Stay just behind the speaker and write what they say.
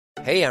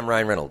Hey, I'm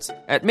Ryan Reynolds.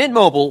 At Mint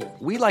Mobile,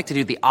 we like to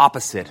do the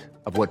opposite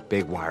of what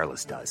Big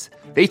Wireless does.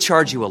 They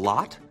charge you a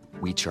lot,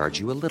 we charge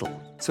you a little.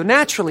 So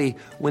naturally,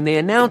 when they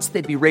announced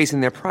they'd be raising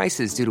their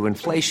prices due to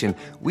inflation,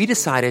 we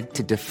decided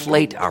to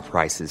deflate our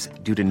prices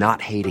due to not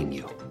hating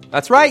you.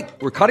 That's right.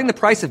 We're cutting the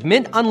price of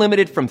Mint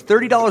Unlimited from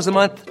 $30 a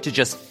month to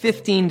just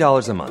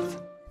 $15 a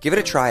month. Give it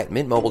a try at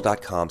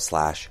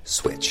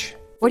mintmobile.com/switch.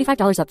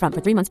 $45 up front for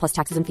 3 months plus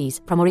taxes and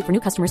fees. Promo rate for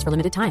new customers for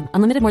limited time.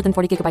 Unlimited more than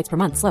 40 gigabytes per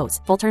month. Slows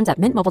full terms at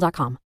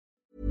mintmobile.com.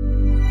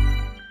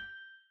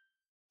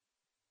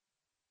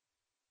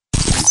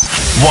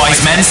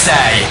 Wise Men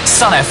Say,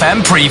 Sun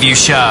FM Preview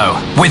Show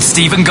with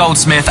Stephen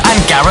Goldsmith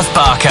and Gareth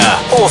Barker.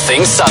 All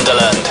things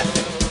Sunderland.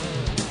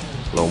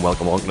 Hello and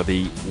welcome on to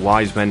the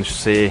Wise Men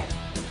Say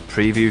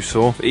Preview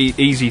Show.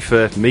 Easy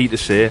for me to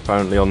say,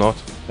 apparently or not,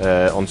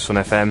 on Sun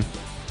FM.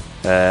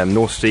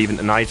 No Stephen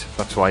tonight,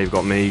 that's why you've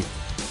got me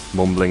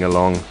mumbling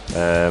along,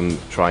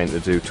 trying to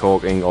do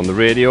talking on the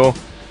radio.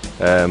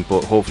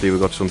 But hopefully we've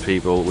got some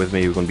people with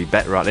me who are going to be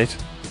better at it.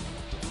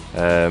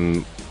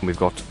 We've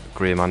got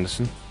Graham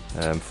Anderson,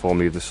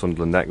 formerly of the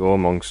Sunderland Echo,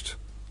 amongst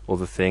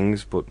other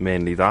things, but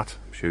mainly that.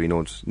 I'm sure he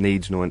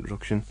needs no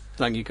introduction.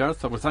 Thank you,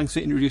 Gareth. Well, thanks for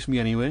introducing me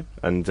anyway.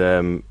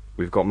 And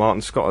we've got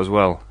Martin Scott as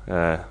well,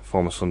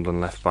 former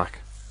Sunderland left back,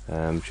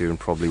 during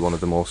probably one of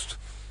the most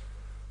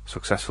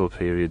successful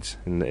periods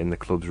in the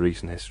club's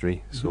recent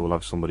history. Mm-hmm. So we'll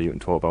have somebody who can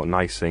talk about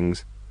nice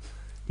things.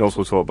 And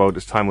also talk about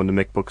his time under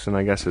Mick Buxton,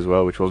 I guess, as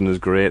well, which wasn't as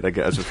great, I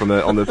guess, from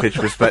on the pitch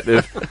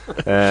perspective.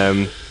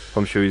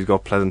 I'm sure he's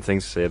got pleasant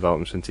things to say about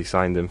him since he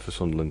signed him for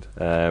Sunderland.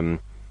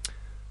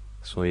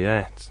 So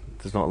yeah,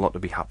 there's not a lot to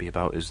be happy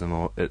about at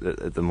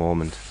the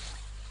moment.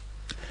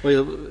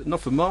 Well, not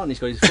for Martin. He's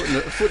got his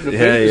foot in the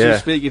boot as we're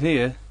speaking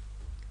here.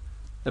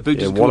 What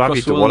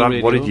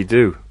did you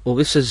do? Well,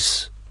 this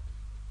is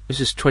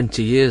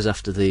 20 years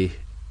after the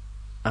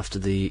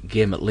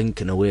game at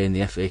Lincoln away in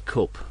the FA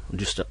Cup.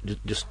 Just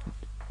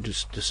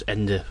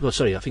end. Well,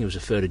 sorry, I think it was the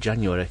 3rd of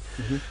January,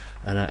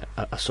 and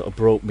I sort of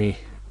broke me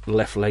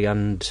left leg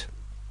and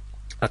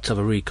had to have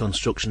a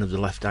reconstruction of the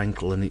left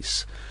ankle, and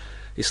it's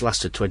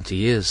lasted 20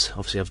 years.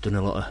 Obviously I've done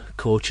a lot of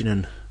coaching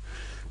and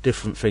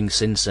different things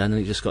since then,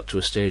 and it just got to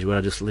a stage where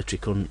I just literally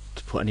couldn't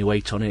put any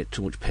weight on it,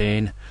 too much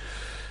pain.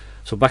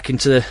 So back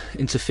into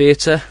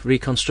theatre,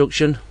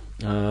 reconstruction,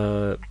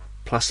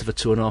 plaster for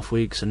 2.5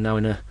 weeks, and now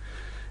in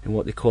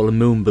what they call a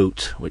moon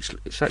boot, which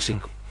is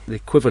actually the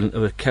equivalent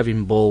of a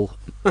Kevin Ball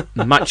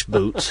match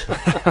boot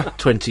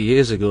 20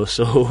 years ago.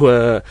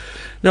 So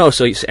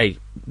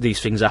these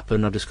things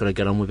happen. I've just got to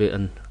get on with it,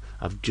 and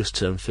I've just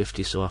turned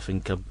 50, so I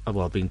think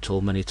I've been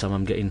told many times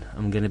I'm getting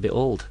a bit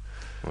old.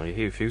 Well, you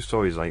hear a few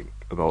stories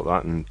about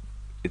that, and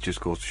it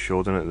just goes to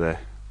show, doesn't it,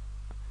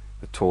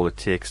 the toll it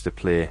takes to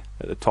play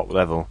at the top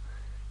level.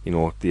 You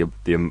know, the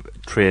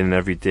training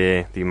every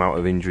day, the amount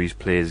of injuries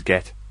players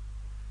get,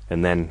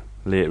 and then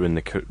later in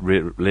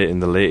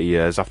the later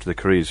years, after the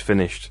career's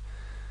finished,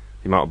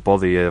 the amount of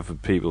bother you have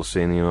with people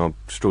saying,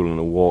 struggling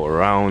to walk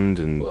around.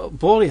 And well,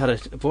 Bawley had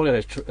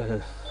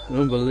an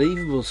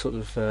unbelievable sort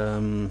of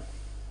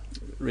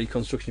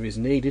reconstruction of his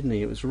knee, didn't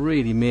he? It was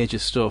really major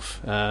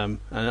stuff. And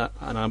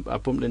I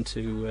bumped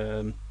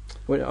into.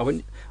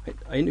 I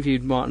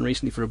interviewed Martin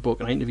recently for a book,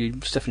 and I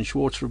interviewed Stefan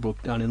Schwartz for a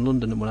book down in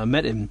London. And when I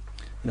met him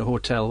in a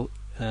hotel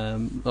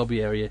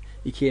lobby area,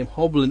 he came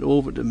hobbling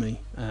over to me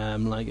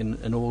like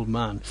an old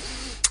man,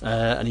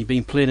 and he'd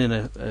been playing in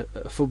a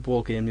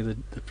football game the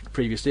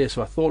previous day,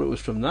 so I thought it was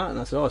from that, and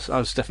I said, I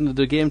was Stefan, did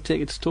the game take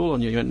its toll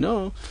on you? He went,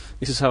 no,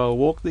 this is how I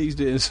walk these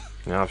days.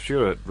 Yeah, I'm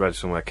sure I read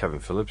somewhere Kevin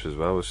Phillips as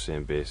well was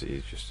saying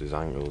basically just his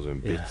ankles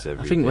and bits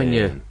every day. I think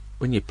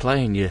when you're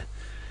playing, you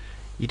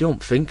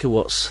don't think of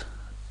what's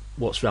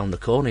round the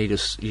corner. You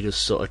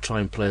just sort of try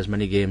and play as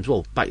many games.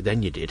 Well, back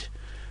then you did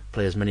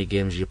play as many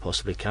games as you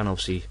possibly can.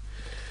 Obviously,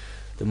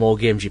 the more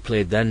games you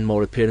played then,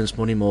 more appearance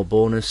money, more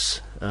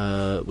bonus,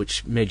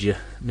 which made your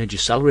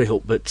salary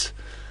up. But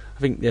I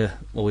think,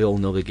 we all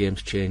know the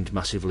game's changed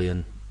massively,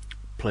 and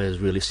players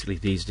realistically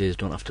these days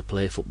don't have to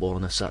play football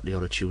on a Saturday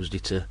or a Tuesday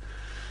to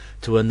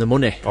earn the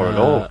money. Or at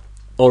all.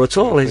 Or at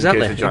all,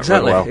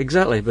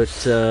 exactly. But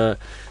so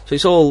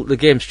it's all, the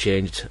game's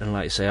changed, and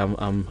like I say,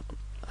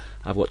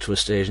 I've got to a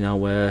stage now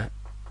where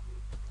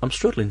I'm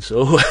struggling,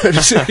 so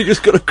you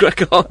just got to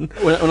crack on.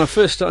 When I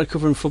first started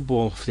covering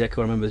football for the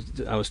Echo, I remember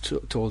I was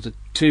told the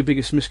two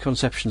biggest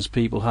misconceptions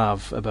people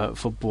have about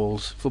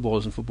footballers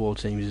and football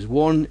teams is,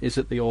 one is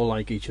that they all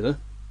like each other,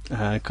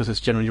 because it's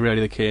generally rarely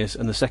the case,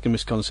 and the second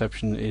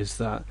misconception is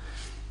that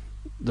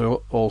they're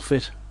all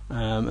fit,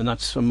 and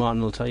that's what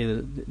Martin will tell you,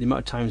 that the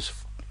amount of times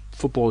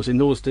footballers in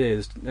those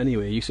days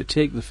anyway used to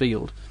take the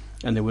field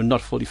and they were not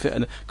fully fit.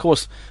 And of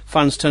course,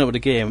 fans turn up at a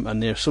game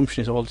and their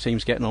assumption is all the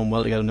teams getting on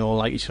well together and they all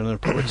like each other and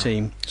they're a proper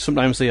team.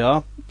 Sometimes they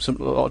are, a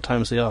lot of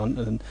times they aren't.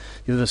 And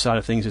the other side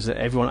of things is that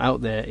everyone out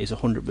there is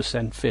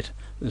 100% fit.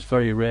 It's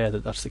very rare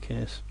that that's the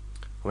case.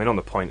 I mean, on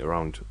the point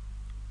around,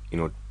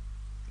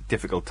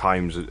 difficult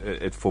times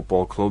at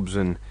football clubs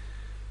and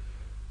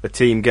a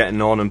team getting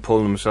on and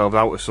pulling themselves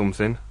out of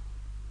something.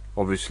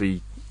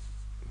 Obviously,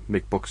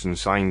 Mick Buxton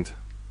signed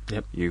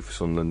youth for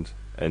Sunderland,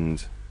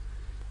 and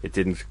it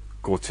didn't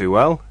go too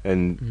well.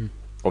 And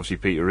obviously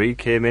Peter Reid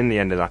came in the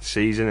end of that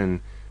season,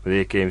 and with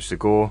 8 games to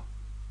go,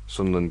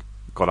 Sunderland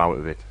got out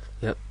of it.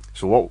 Yep.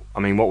 So what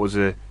was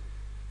a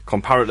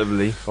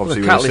comparatively,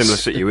 obviously, well, in a similar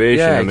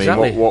situation? Yeah, I mean,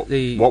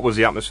 exactly. what was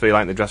the atmosphere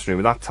like in the dressing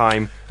room at that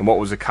time, and what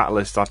was the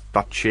catalyst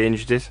that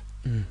changed it?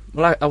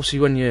 Well, obviously,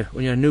 when you're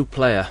a new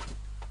player,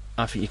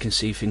 I think you can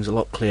see things a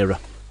lot clearer.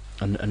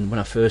 And when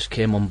I first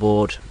came on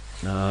board,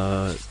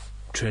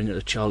 training at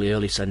the Charlie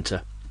Early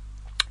Centre,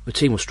 the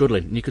team was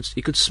struggling, and you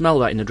could smell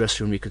that in the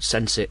dressing room. You could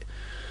sense it.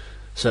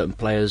 Certain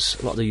players,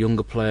 a lot of the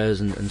younger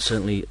players, and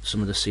certainly some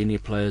of the senior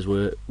players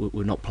were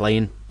not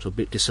playing, so a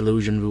bit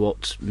disillusioned with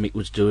what Mick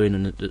was doing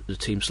and the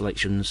team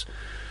selections,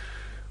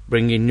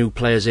 bringing new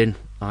players in.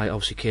 I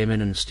obviously came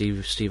in, and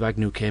Steve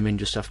Agnew came in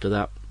just after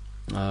that.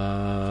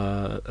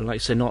 And like I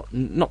say,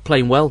 not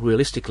playing well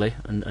realistically,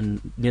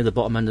 and near the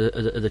bottom end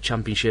of the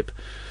championship.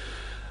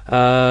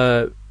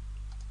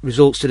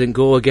 Results didn't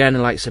go again,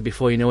 and like I said,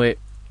 before you know it,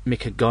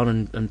 Mick had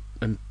gone,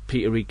 and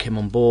Peter Reid came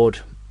on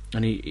board.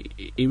 And he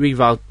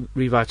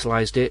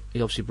revitalised it. He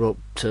obviously brought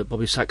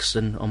Bobby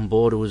Saxton on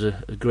board, who was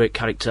a great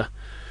character.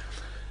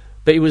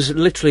 But it was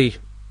literally,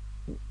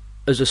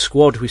 as a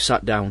squad, we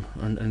sat down,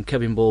 and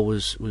Kevin Ball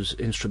was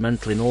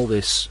instrumental in all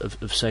this,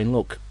 of saying,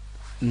 look,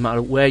 no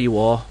matter where you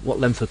are, what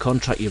length of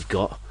contract you've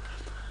got,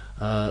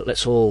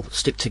 let's all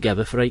stick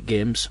together for 8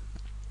 games.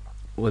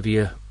 Whether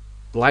you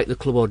like the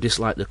club or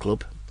dislike the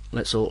club,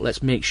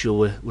 let's make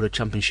sure we're a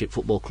championship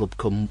football club,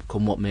 come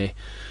what may.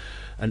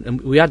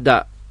 And we had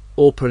that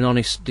open and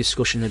honest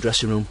discussion in the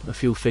dressing room. A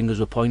few fingers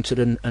were pointed,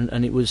 and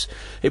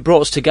it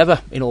brought us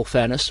together, in all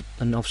fairness.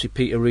 And obviously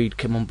Peter Reid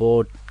came on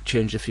board,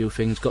 changed a few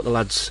things, got the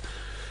lads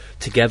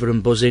together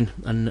and buzzing,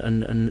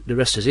 and the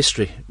rest is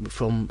history.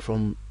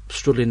 From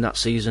struggling that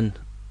season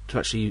to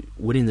actually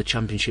winning the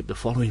championship the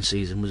following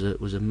season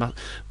was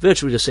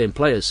virtually the same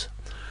players,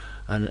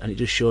 and it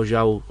just shows you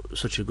how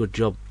such a good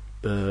job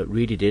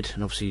Reedy did,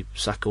 and obviously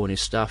Sacco and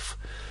his staff,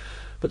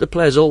 but the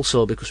players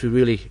also, because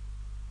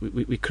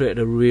we created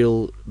a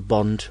real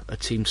bond, a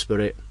team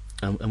spirit,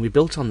 and we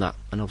built on that.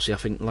 And obviously I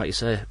think, like you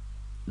say,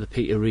 the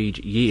Peter Reid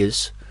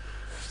years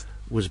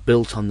was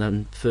built on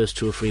them first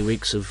 2 or 3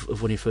 weeks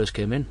of when he first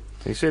came in.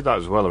 You said that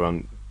as well,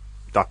 around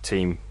that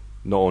team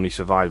not only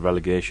survived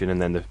relegation,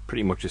 and then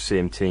pretty much the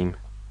same team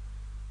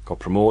got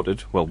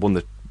promoted, well, won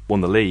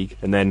the league,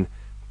 and then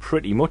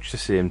pretty much the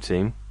same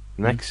team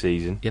next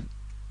season. Yep.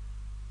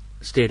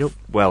 Stayed up.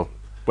 Well,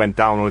 went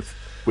down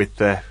with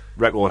the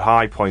record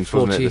high points,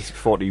 40, wasn't it?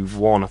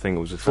 41, I think it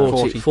was.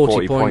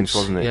 40 points,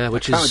 wasn't it? Yeah,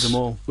 which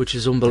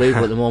is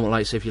unbelievable at the moment.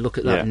 Like I say, if you look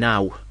at that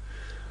now,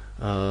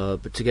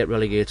 but to get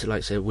relegated, like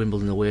I say,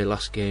 Wimbledon away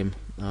last game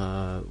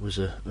was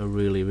a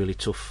really, really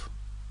tough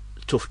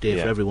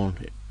day for everyone.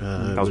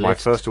 That was my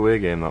first away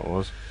game. That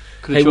was.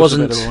 It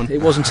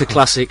wasn't a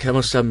classic. I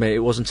must admit, it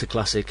wasn't a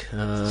classic.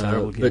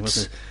 Terrible game,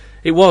 wasn't it?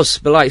 It was,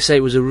 but like I say,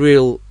 it was a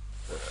real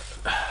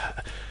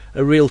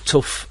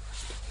tough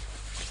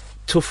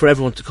for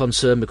everyone to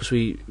concern, because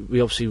we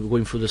obviously were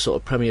going through the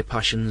sort of Premier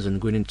passions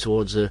and going in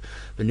towards the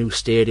new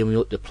stadium.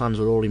 The plans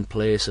were all in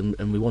place,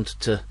 and we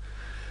wanted to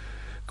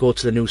go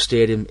to the new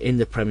stadium in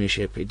the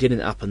Premiership. It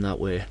didn't happen that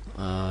way,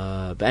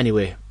 but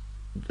anyway,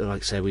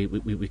 like I say,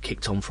 we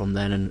kicked on from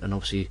then, and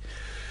obviously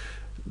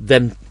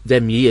them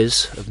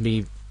years of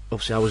me.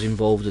 Obviously, I was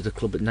involved at the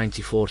club at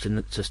 94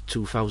 to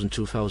 2000,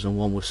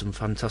 2001 with some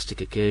fantastic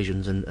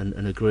occasions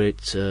and a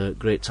great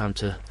time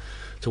to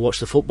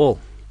watch the football.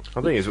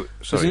 I think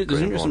there's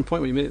an interesting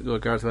point you made,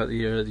 Gareth, about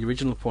the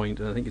original point,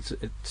 and I think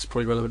it's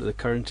probably relevant to the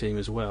current team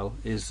as well,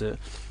 is that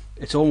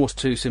it's almost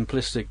too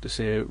simplistic to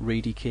say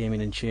Reedy came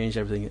in and changed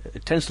everything.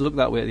 It tends to look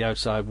that way at the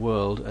outside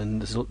world,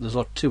 and there's a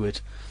lot to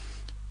it.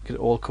 It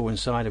all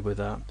coincided with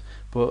that.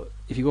 But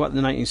if you go at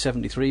the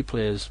 1973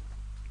 players,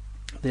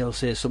 they'll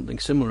say something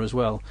similar as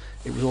well.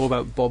 It was all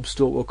about Bob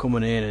Stokoe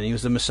coming in, and he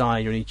was the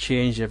messiah, and he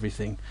changed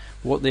everything.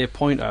 What they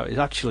point out is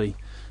actually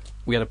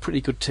we had a pretty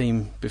good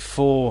team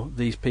before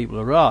these people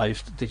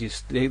arrived.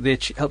 They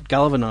helped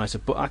galvanise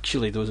it, but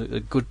actually there was a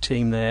good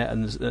team there.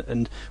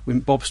 And in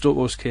Bob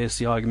Stokoe's case,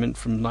 the argument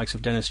from the likes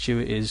of Dennis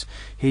Stewart is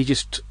he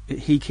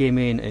came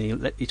in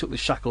and he took the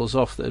shackles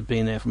off that had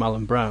been there from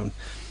Alan Brown,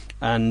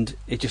 and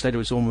it just led to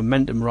its own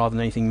momentum rather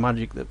than anything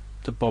magic that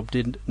Bob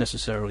didn't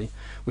necessarily.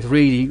 With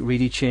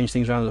Reedy changed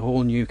things around, a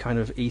whole new kind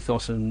of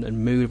ethos and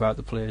mood about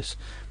the place.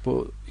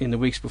 But in the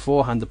weeks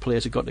beforehand, the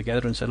players had got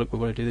together and said, look, we're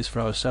going to do this for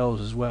ourselves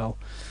as well.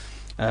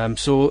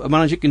 So a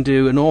manager can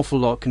do an awful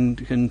lot,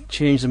 can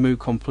change the mood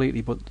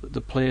completely, but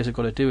the players have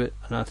got to do it.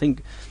 And I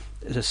think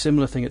there's a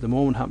similar thing at the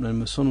moment happening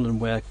with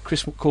Sunderland, where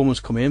Chris Coleman's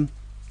come in,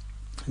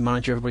 the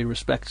manager everybody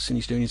respects, and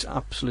he's doing his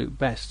absolute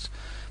best.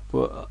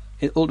 But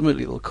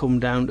ultimately it'll come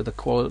down to the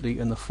quality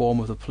and the form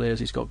of the players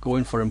he's got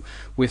going for him.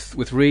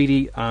 With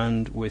Reedy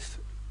and with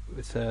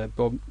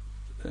Bob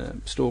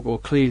Stoke, or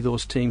clearly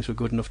those teams were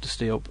good enough to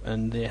stay up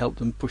and they helped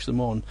them push them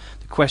on.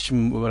 The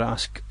question we would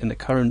ask in the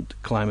current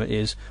climate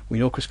is, we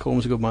know Chris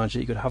Coleman's a good manager,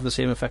 he could have the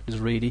same effect as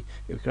Reedy,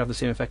 he could have the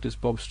same effect as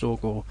Bob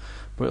Stoke,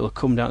 but it'll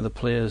come down to the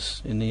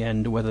players in the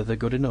end whether they're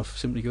good enough,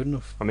 simply good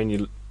enough. I mean,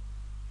 you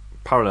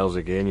parallels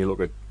again, you look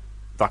at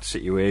that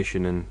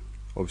situation, and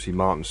obviously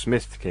Martin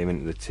Smith came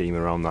into the team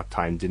around that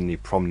time, didn't he,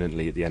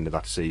 prominently at the end of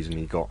that season.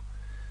 He got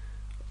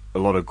a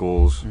lot of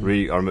goals. I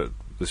remember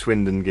the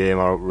Swindon game,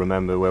 I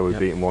remember, where we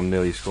beat him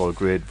 1-0, he scored a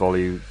great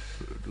volley,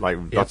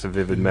 that's a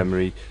vivid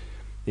memory,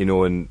 you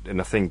know, and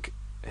I think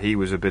he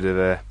was a bit of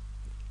a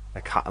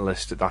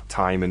catalyst at that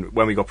time. And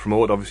when we got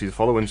promoted, obviously the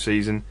following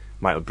season,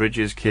 Michael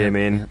Bridges came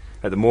in.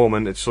 At the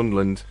moment at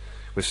Sunderland,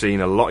 we're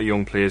seeing a lot of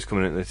young players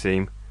coming into the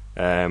team.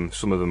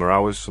 Some of them are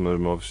ours, some of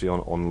them are obviously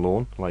on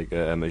loan, like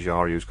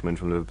Ajari, who's coming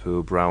from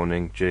Liverpool,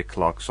 Browning, Jay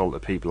Clark, Salter,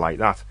 people like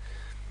that.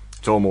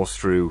 It's almost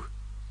through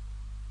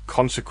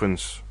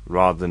consequence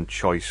rather than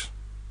choice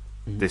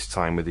this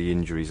time, with the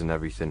injuries and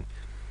everything.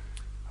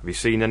 Have you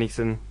seen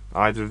anything,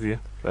 either of you,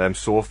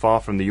 so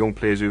far from the young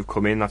players who've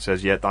come in that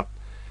says, that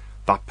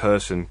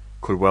person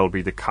could well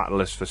be the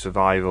catalyst for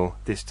survival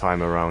this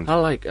time around? I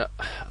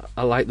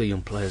like the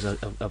young players.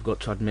 I've got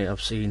to admit,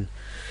 I've seen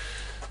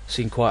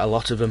quite a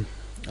lot of them.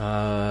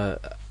 I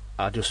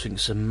just think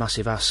it's a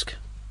massive ask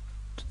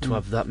to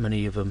have that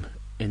many of them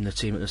in the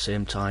team at the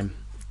same time.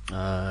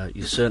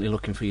 You're certainly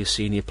looking for your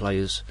senior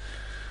players,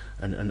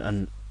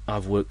 and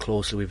I've worked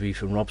closely with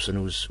Ethan Robson,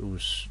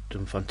 who's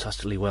done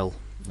fantastically well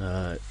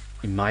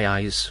in my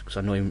eyes, because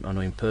I know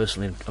him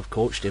personally, and I've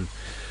coached him.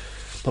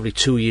 Probably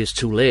 2 years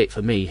too late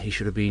for me. He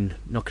should have been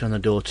knocking on the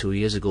door 2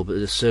 years ago, but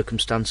the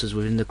circumstances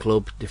within the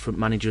club, different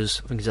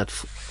managers. I think he's had,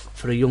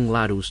 for a young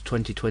lad who's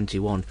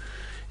 2021,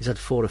 he's had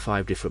 4 or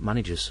 5 different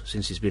managers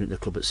since he's been at the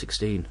club at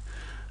 16,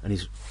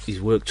 and he's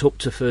worked up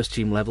to first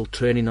team level,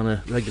 training on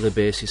a regular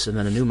basis, and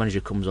then a new manager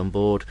comes on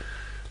board,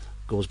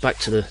 goes back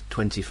to the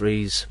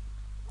 23s,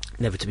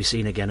 never to be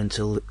seen again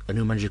until a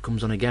new manager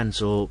comes on again.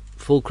 So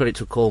full credit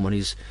to Coleman.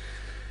 He's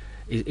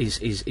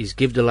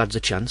give the lads a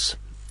chance,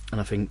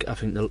 and I think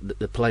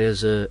the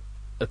players are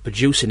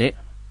producing it,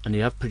 and they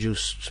have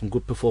produced some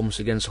good performance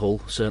against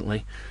Hull,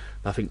 certainly.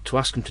 But I think to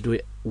ask them to do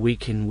it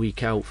week in,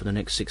 week out for the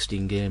next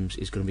 16 games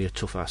is going to be a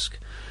tough ask.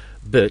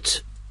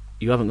 But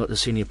you haven't got the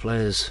senior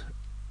players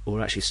who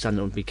are actually standing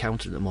up and be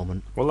counted at the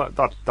moment. Well,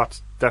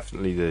 that's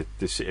definitely the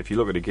if you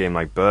look at a game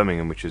like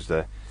Birmingham, which is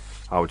I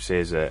would say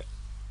is a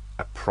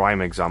prime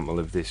example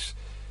of this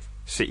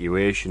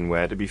situation,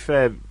 where, to be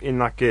fair, in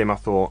that game I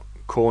thought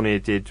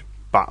Cornet did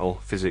battle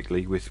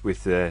physically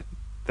with their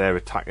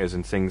attackers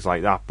and things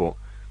like that, but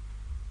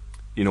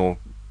you know,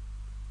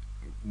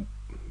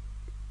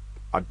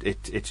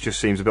 it just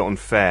seems a bit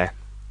unfair.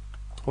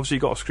 Obviously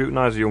you've got to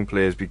scrutinise the young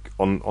players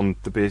on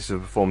the basis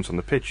of performance on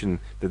the pitch, and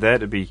they're there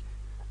to be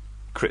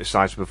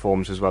criticised for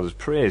performance as well as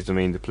praised. I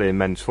mean, they play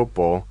men's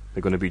football,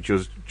 they're going to be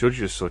judged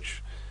as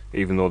such,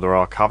 even though there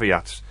are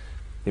caveats.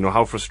 You know,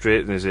 how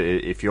frustrating is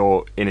it if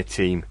you're in a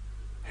team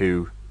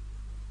who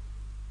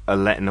are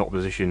letting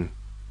opposition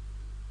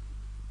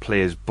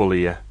players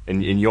bully you,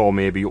 and you're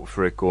maybe up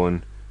for it,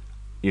 going,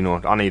 you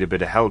know, I need a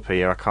bit of help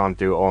here, I can't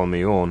do it all on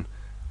my own.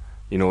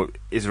 You know,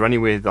 is there any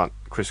way that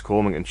Chris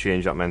Coleman can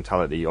change that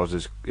mentality, or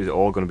is it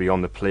all going to be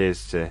on the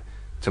players to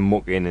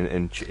muck in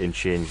and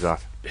change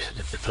that?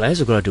 The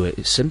players are going to do it.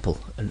 It's simple,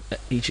 and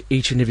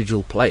each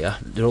individual player,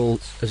 they're all,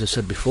 as I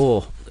said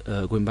before,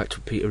 going back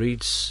to Peter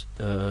Reid's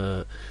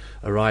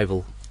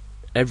arrival,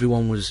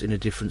 everyone was in a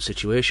different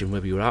situation,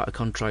 whether you were out of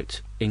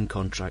contract, in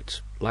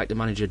contract, like the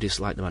manager,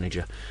 dislike the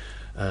manager.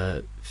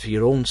 For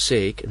your own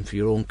sake and for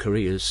your own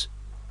careers,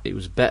 it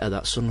was better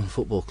that Sunderland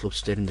Football Club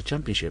stayed in the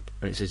Championship,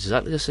 and it's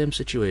exactly the same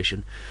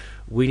situation.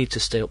 We need to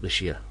stay up this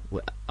year.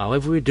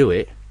 However we do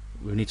it,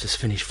 we need to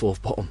finish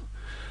 4th bottom,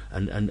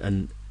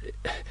 and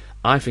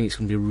I think it's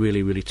going to be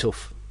really, really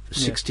tough.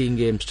 16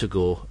 games to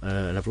go,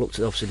 and I've looked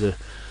at obviously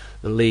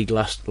the league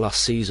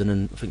last season,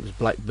 and I think it was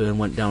Blackburn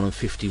went down on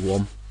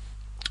 51.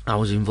 I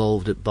was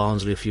involved at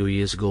Barnsley a few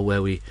years ago,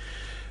 where we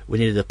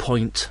needed a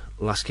point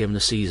last game of the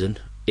season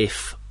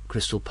if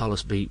Crystal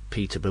Palace beat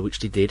Peterborough, which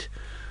they did.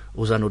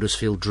 Ozan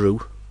Huddersfield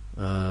drew.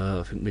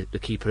 I think the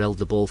keeper held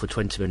the ball for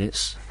 20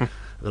 minutes,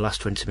 the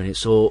last 20 minutes.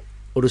 So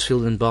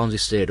Huddersfield and Barnsley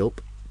stayed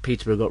up.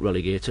 Peterborough got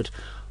relegated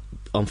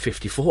on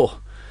 54.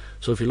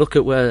 So if you look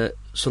at where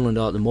Sunderland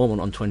are at the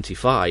moment on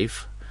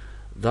 25,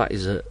 that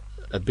is a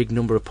big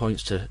number of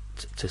points to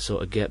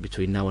sort of get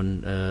between now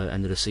and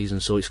end of the season.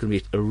 So it's going to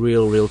be a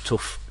real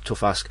tough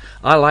ask.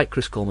 I like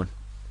Chris Coleman.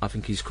 I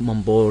think he's come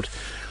on board.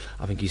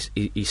 I think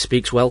he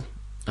speaks well.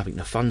 I think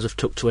the fans have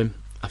took to him.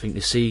 I think they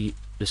see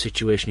the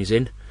situation he's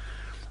in,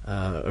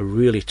 a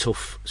really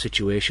tough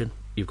situation.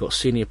 You've got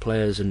senior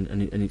players, and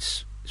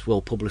it's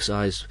well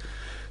publicised.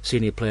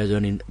 Senior players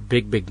earning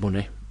big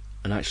money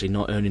and actually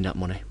not earning that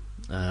money.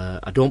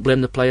 I don't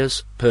blame the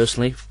players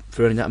personally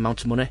for earning that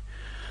amount of money.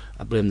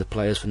 I blame the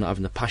players for not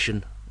having the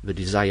passion, the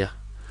desire,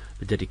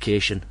 the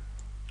dedication,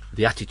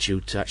 the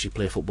attitude to actually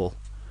play football.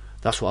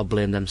 That's what I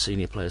blame them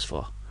senior players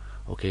for.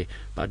 Okay,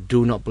 but I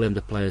do not blame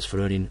the players for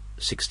earning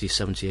 60,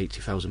 70,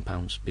 80,000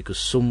 pounds, because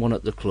someone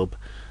at the club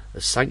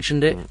has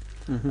sanctioned it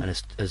and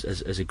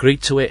has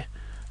agreed to it.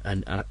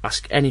 And I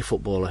ask any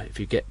footballer, if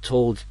you get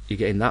told you're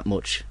getting that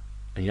much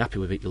and you're happy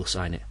with it, you'll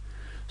sign it.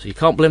 So you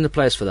can't blame the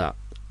players for that.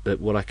 But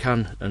what I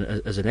can, and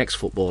as an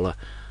ex-footballer,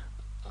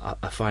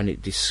 I find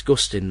it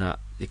disgusting that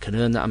you can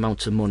earn that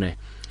amount of money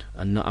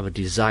and not have a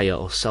desire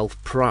or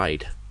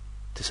self-pride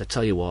to say,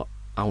 tell you what,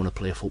 I want to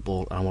play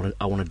football and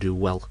I want to do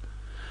well.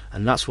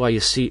 And that's why you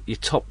see your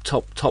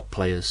top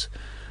players,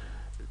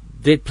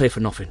 they'd play for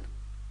nothing,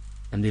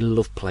 and they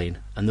love playing,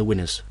 and they're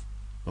winners.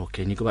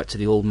 Okay, and you go back to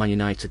the old Man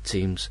United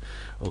teams,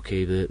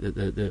 okay,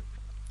 the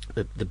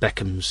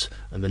Beckhams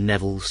and the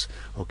Nevilles,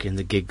 okay, and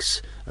the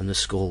Giggs and the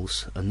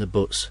Scholes and the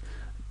Butts.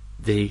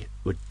 They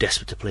were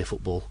desperate to play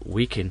football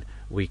week in,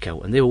 week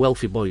out, and they were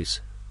wealthy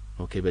boys,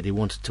 okay, but they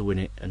wanted to win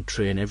it and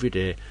train every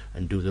day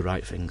and do the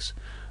right things.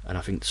 And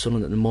I think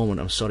Sunderland at the moment,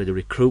 I'm sorry, the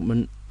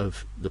recruitment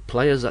of the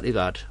players that they've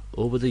had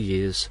over the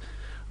years,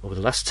 over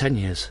the last 10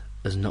 years,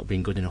 has not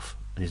been good enough,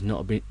 and there's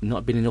not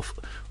been enough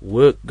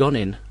work gone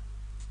in,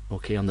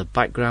 okay, on the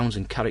backgrounds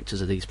and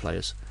characters of these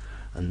players,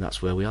 and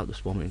that's where we are at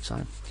this moment in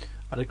time.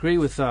 I'd agree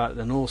with that,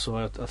 and also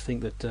I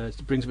think that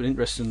it brings up an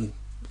interesting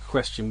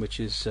question, which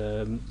is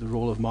the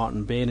role of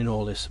Martin Bain in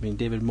all this. I mean,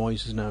 David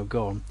Moyes is now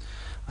gone,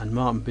 and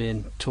Martin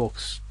Bain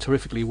talks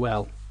terrifically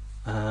well,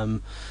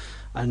 and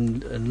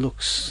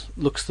looks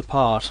the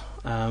part,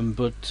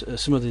 but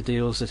some of the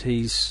deals that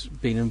he's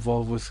been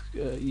involved with,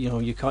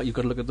 you've got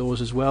to look at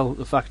those as well.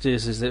 The fact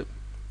is that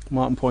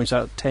Martin points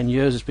out 10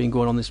 years has been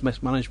going on this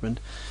mismanagement,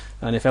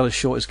 and if Ellis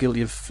Short is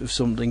guilty of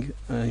something,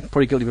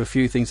 probably guilty of a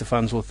few things the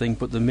fans will think,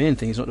 but the main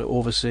thing is not to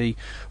oversee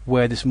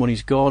where this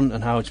money's gone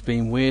and how it's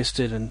being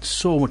wasted, and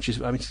so much is,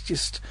 I mean, it's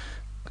just,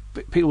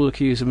 people will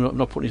accuse him of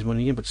not putting his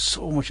money in, but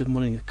so much of the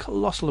money, a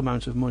colossal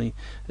amount of money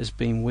is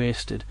being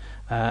wasted,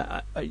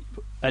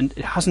 and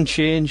it hasn't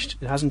changed.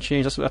 That's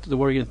the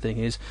worrying thing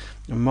is.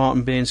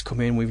 Martin Bain's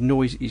come in. We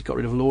know he's got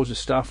rid of loads of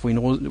staff. We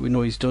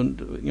know he's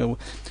done.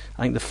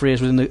 I think the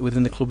phrase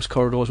within the club's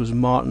corridors was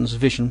Martin's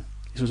vision.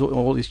 This was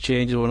all these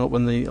changes when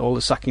all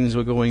the sackings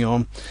were going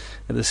on.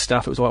 The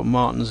staff, it was about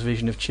Martin's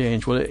vision of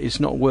change. Well,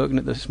 it's not working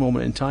at this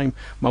moment in time.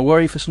 My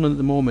worry for Sunderland at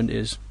the moment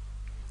is,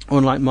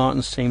 unlike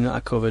Martin's team that I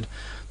covered,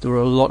 there were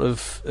a lot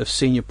of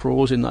senior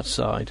pros in that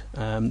side.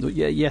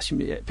 Yes,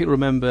 people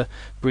remember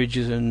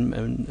Bridges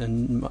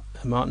and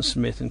Martin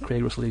Smith and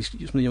Craig Russell,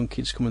 some of the young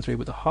kids coming through,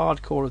 but the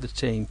hardcore of the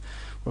team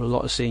were a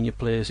lot of senior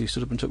players who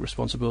stood up and took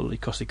responsibility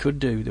because they could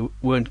do. They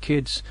weren't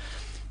kids.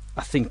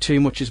 I think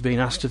too much has been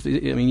asked of.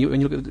 When you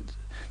look at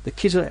the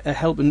kids are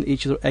helping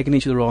each other, egging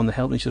each other on, they're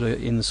helping each other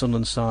in the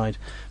Sunderland side,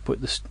 but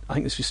I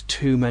think there's just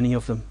too many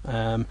of them.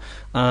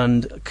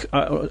 And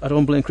I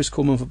don't blame Chris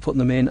Coleman for putting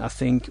them in. I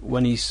think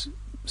when he's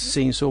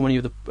seen so many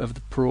of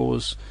the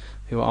pros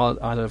who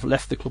either have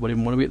left the club or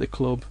didn't want to be at the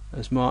club,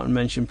 as Martin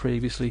mentioned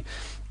previously,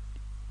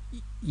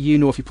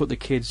 if you put the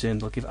kids in,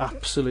 they'll give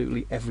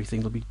absolutely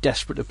everything. They'll be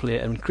desperate to play,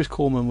 and Chris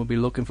Coleman will be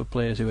looking for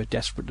players who are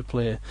desperate to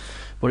play.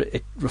 But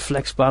it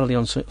reflects badly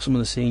on some of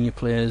the senior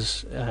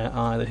players,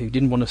 either who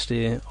didn't want to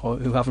stay or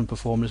who haven't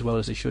performed as well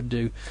as they should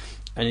do.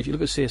 And if you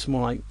look at, say,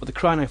 someone like, but they're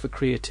crying out for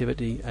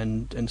creativity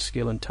and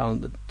skill and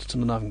talent that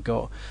Sunderland haven't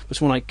got. But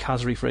someone like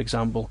Kazri, for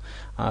example,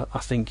 I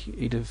think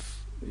he'd have.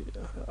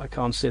 I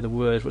can't say the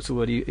word. What's the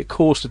word? He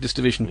coursed this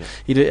division.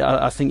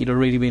 Yeah. I think he'd have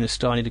really been a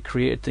star. He'd have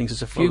created things.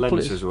 There's a few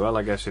players as well,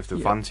 I guess, if they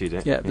fancied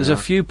it. Yeah, there's a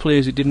few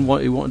players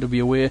who wanted to be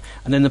aware,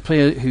 and then the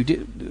players who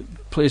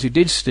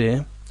did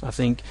stay. I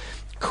think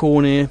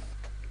Cornet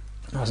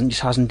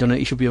hasn't done it.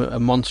 He should be a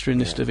monster in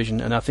this division,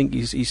 and I think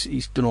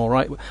he's done all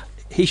right.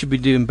 He should be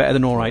doing better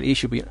than all right. He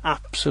should be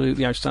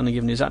absolutely outstanding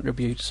given his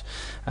attributes.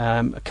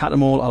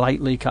 Catamall, I like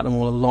Lee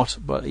Catamall a lot,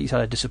 but he's had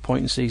a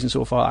disappointing season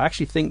so far. I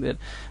actually think that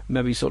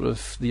maybe sort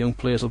of the young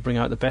players will bring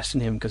out the best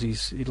in him because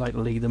he'd like to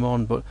lead them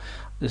on. But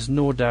there's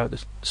no doubt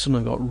that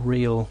Sunderland got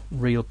real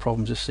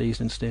problems this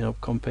season in staying up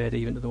compared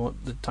even to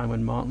the time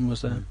when Martin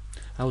was there.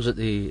 I was at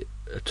the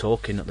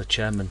talking at the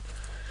chairman,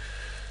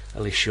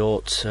 Ellie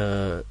Short,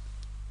 did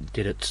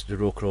at the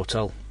Roker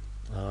Hotel.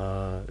 It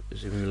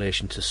was in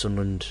relation to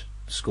Sunderland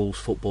schools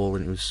football,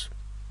 and it was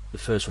the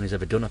first one he's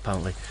ever done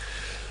apparently.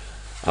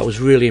 I was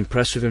really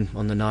impressed with him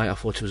on the night. I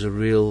thought it was a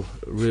real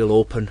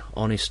open,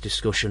 honest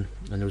discussion,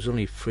 and there was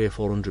only 300 or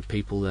 400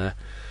 people there,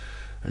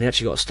 and he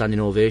actually got a standing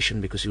ovation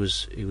because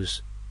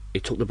he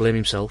took the blame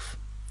himself.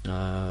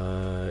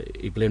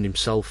 He blamed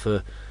himself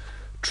for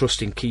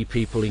trusting key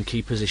people in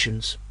key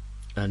positions,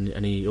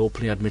 and he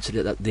openly admitted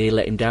it, that they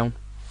let him down,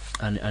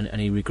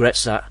 and he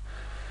regrets that.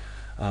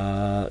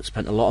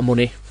 Spent a lot of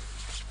money,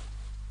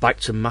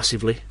 backed him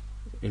massively,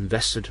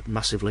 invested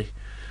massively,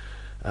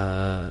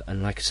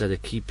 and like I said, the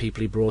key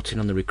people he brought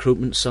in on the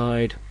recruitment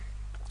side,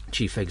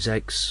 chief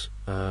execs,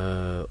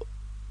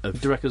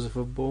 directors of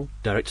football,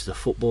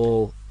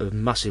 have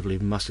massively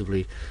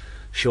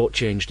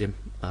shortchanged him.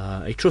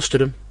 He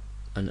trusted them,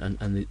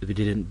 and they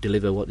didn't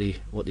deliver what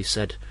they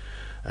said.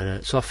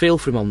 So I feel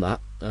for him on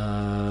that.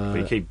 But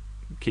he keep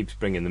keeps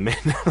bringing them in.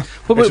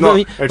 But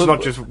it's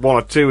not just one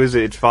or two, is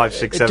it? It's 5,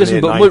 6, 7,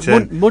 8, 9,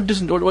 10. Mud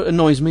doesn't. What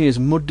annoys me is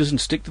Mud doesn't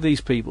stick to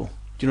these people.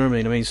 Do you know what I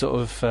mean? I mean,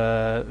 sort of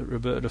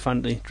Roberto De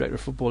Fanti, director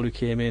of football, who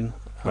came in.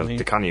 Well,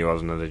 Di Canio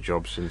hasn't had a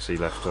job since he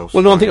left us.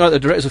 Well, no, I'm thinking like the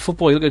directors of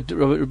football. You look at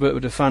Roberto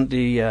De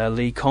Fanti,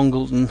 Lee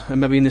Congleton,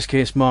 and maybe in this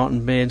case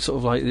Martin Bain, sort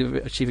of like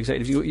the chief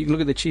executives. You can look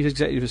at the chief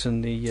executives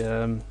and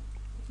the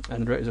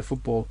directors of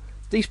football.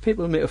 These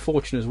people make a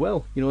fortune as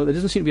well. You know, there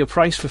doesn't seem to be a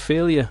price for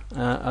failure.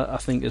 I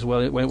think as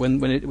well.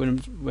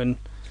 When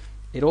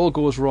it all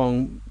goes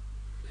wrong,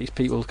 these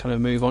people kind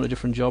of move on to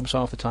different jobs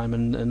half the time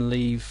and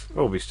leave.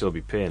 Well, we still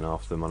be paying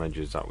half the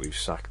managers that we've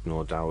sacked,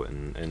 no doubt,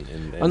 and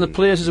the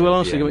players as well.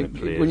 Honestly,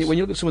 yeah, when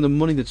you look at some of the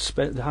money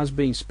that has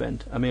been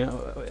spent, I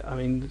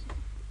mean,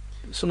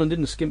 Sunderland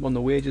didn't skimp on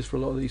the wages for a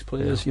lot of these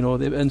players, you know,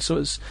 and so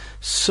it's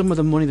some of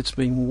the money that's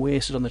been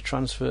wasted on the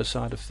transfer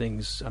side of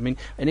things. I mean,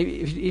 and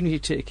even if you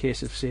take a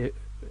case of say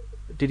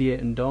Didier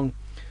and Dong,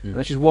 and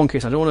that's just one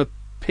case. I don't want to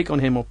pick on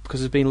him up because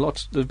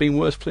there's been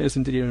worse players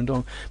than Didier and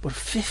Dong, but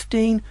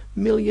 15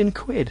 million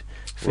quid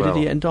for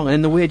Didier and Dong,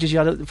 and the wages you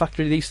had to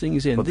factor these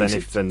things in. But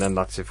then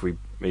that's if we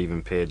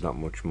even paid that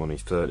much money.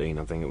 13,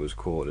 I think it was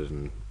quoted,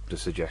 and the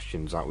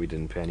suggestions that we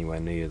didn't pay anywhere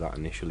near that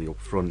initially up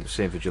front.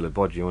 Same for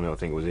Gilabodji, I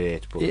think it was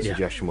 8, but the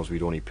suggestion was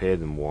we'd only pay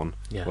them 1.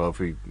 Yeah. Well, if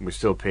we're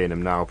still paying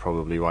him now,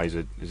 probably. Why is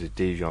it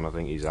Dijon? I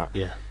think he's at.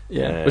 Yeah.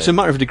 Yeah, it's a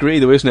matter of degree,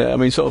 though, isn't it? I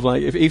mean, sort of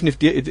like even if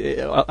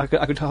I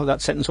could have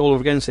that sentence all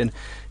over again, saying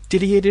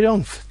Didier did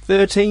on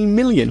 13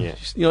 million. Yeah.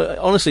 You know,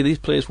 honestly, these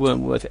players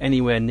weren't worth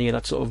anywhere near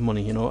that sort of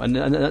money. You know, and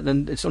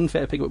it's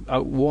unfair to pick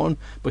out one,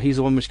 but he's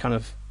the one which kind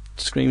of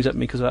screams at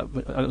me because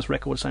that's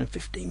record signing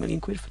 15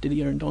 million quid for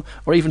Didier and Don,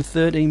 or even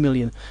 13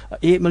 million,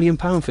 £8 million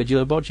for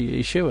Gilabodji. Are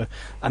you sure?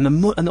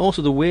 And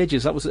also the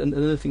wages. That was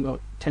another thing that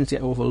tends to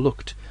get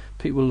overlooked.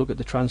 People look at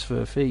the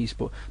transfer fees,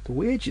 but the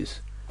wages.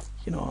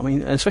 You know, I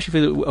mean, especially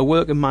for a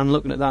working man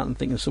looking at that and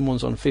thinking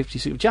someone's on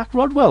 50. Jack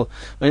Rodwell.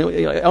 I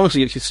mean,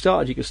 honestly, if you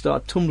could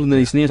start tumbling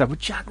these names out. But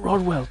Jack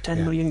Rodwell,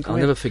 10 million quid. I'll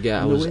never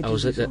forget. I was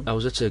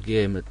at a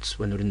game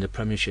when they were in the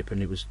Premiership,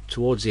 and it was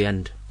towards the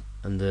end,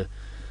 and the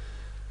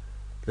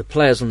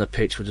players on the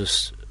pitch were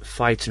just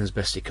fighting as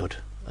best they could.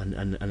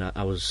 And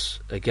I was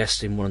a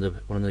guest in one of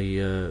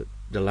the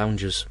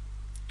lounges,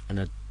 and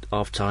at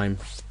half time,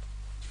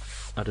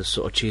 I had a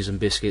sort of cheese and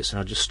biscuits, and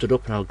I just stood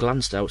up and I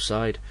glanced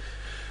outside.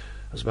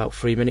 It was about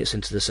 3 minutes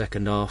into the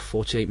second half,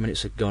 48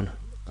 minutes had gone.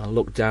 I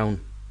looked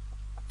down,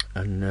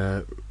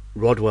 and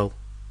Rodwell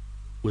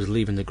was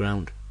leaving the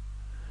ground.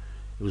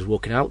 He was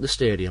walking out the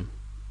stadium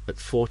at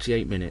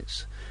 48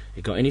 minutes.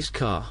 He got in his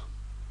car,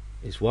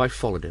 his wife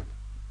followed him,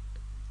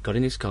 got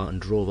in his car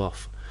and drove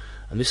off.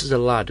 And this is a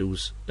lad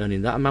who's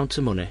earning that amount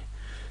of money.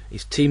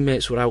 His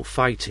teammates were out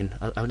fighting.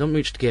 I don't know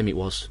which game it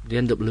was. They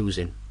ended up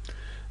losing.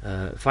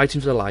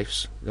 Fighting for their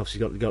lives.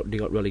 Obviously they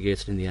got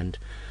relegated in the end.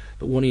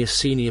 But one of his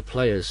senior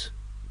players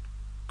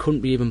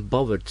couldn't be even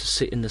bothered to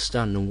sit in the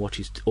stand and watch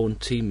his own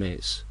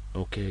teammates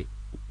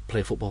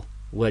play football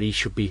where he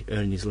should be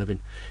earning his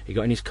living. He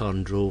got in his car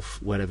and drove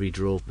wherever he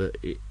drove. But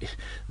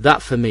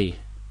that for me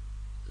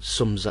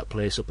sums that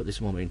place up at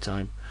this moment in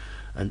time,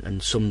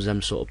 and sums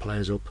them sort of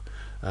players up.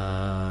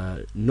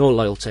 No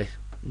loyalty,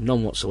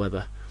 none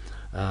whatsoever,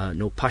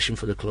 no passion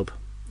for the club,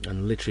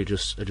 and literally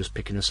just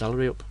picking a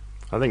salary up.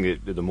 I think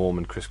at the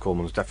moment Chris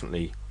Coleman's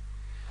definitely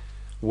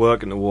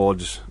working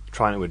towards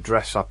trying to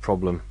address that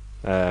problem.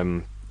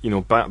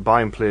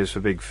 Buying players for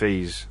big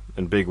fees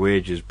and big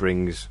wages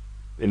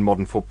in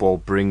modern football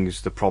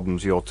brings the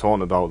problems you're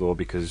talking about, though,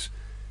 because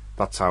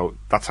that's how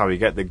you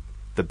get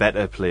the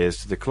better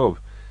players to the club.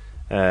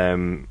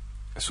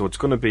 So it's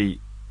going to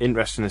be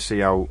interesting to see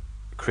how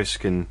Chris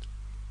can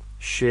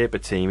shape a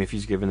team if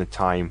he's given the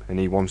time and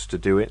he wants to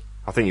do it.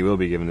 I think he will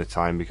be given the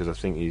time, because I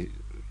think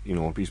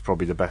he's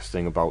probably the best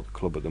thing about the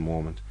club at the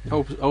moment. I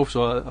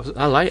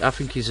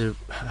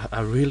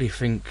really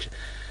think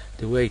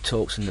the way he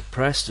talks in the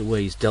press, the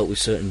way he's dealt with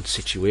certain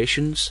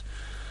situations,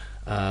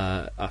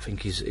 I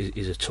think he's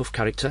a tough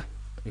character.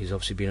 He's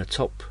obviously been a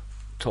top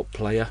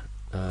player.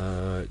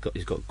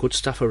 He's got good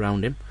staff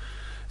around him.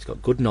 He's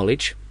got good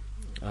knowledge.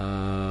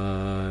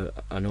 I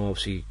know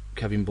obviously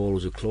Kevin Ball,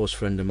 who's a close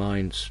friend of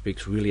mine,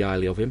 speaks really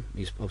highly of him.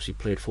 He's obviously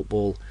played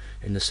football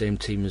in the same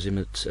team as him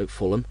at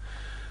Fulham.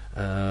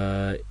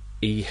 I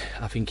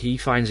think he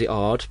finds it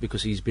hard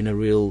because he's been a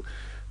real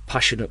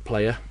passionate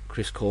player,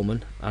 Chris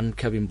Coleman and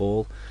Kevin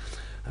Ball,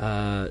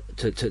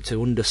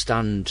 to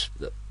understand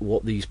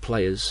what these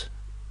players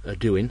are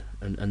doing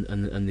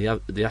and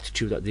the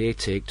attitude that they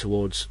take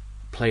towards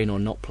playing or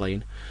not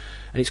playing.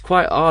 And it's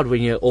quite hard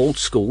when you're old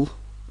school,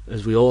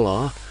 as we all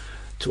are,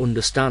 to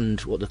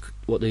understand what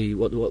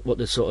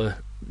the sort of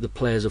the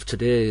players of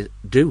today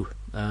do,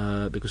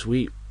 because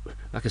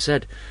like I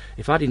said,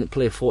 if I didn't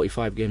play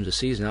 45 games a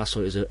season, I saw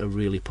it as a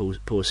really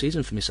poor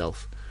season for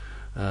myself.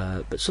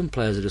 But some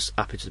players are just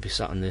happy to be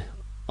sat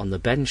on the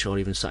bench or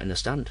even sat in the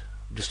stand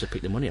just to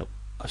pick the money up.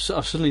 I've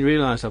suddenly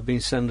realised I've been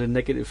sending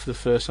negative for the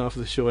first half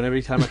of the show, and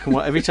every time I come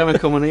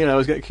on here, I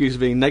always get accused of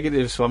being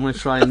negative. So I'm going to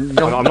try and.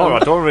 I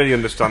don't really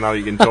understand how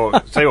you can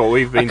talk. Tell you what,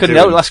 we've been. I couldn't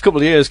help the last couple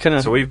of years, can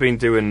I? So we've been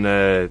doing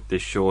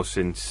this show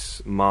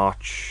since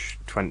March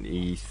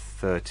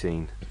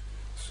 2013.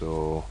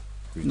 So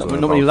not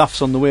many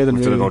laughs on the way. Then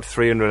we've really. done about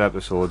 300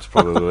 episodes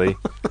probably.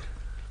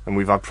 And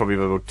we've had probably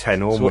about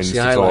 10 home wins to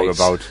talk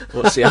about.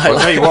 What's the highlights? I'll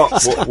tell you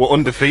what, we're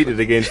undefeated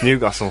against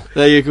Newcastle.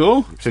 There you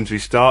go. Since we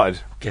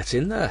started. Get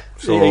in there.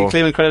 So are you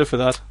claiming credit for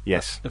that?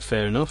 Yes.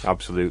 Fair enough.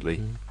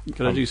 Absolutely.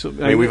 Can I do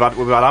something? I mean, we've had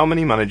how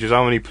many managers,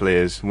 how many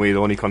players, and we're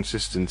the only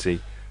consistency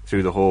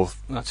through the whole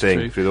thing,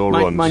 true. through the whole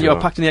run. Mind you, I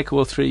packed in the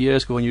Echo 3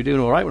 years ago and you were doing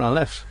alright when I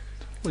left.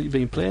 What have you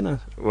been playing at?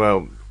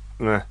 Well,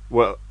 I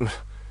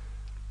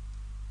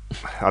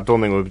don't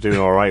think we were doing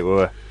alright,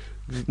 were we?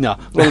 No,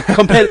 well,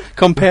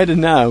 compared to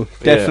now,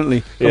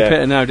 definitely. Yeah.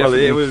 Compared to now,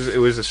 definitely. Well, it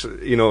was a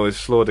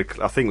slow.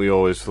 I think we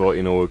always thought,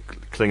 we're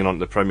clinging on to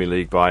the Premier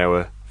League by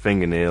our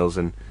fingernails,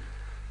 and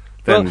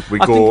then we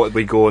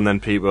go, and then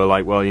people are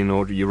like, well,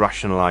 you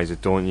rationalise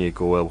it, don't you? You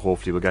go, well,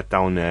 hopefully we'll get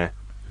down there,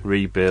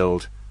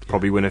 rebuild,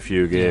 probably win a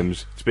few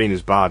games. It's been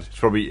as bad.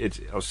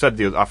 I said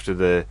after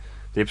the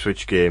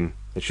Ipswich game,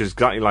 it's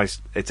exactly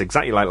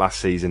like last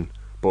season,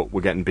 but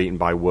we're getting beaten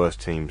by worse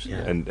teams,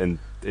 and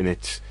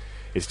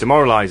it's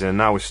demoralising, and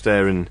now we're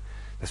staring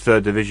the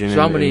third division. So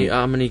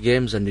how many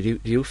games then do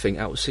you think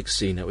out of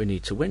 16 that we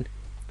need to win?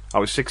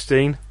 Out of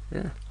 16,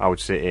 yeah, I would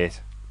say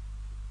 8.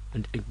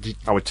 And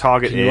I would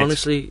target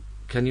 8.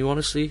 Can you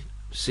honestly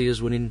see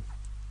us winning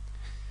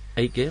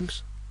 8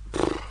 games?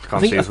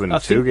 Can't see us winning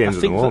 2 games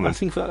at the moment. I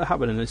think for that to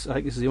happen, and I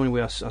think this is the only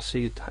way I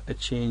see it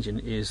changing,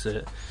 is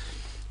that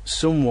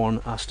someone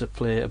has to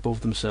play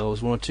above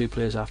themselves. 1 or 2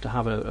 players have to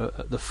have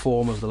the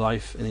form of the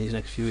life in these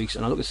next few weeks.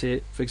 And I look at,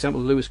 say, for example,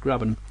 Lewis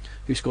Grabban,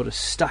 who scored a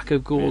stack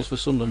of goals for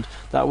Sunderland.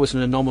 That was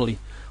an anomaly.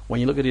 When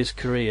you look at his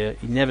career,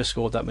 he never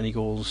scored that many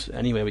goals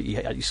anyway. But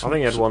I think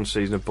he had one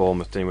season at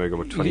Bournemouth team where he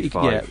got about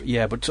 25.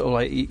 Yeah, but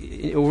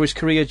over his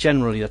career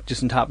generally, that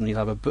doesn't happen. He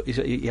had a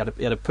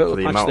purple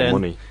patch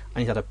then, and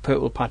he had a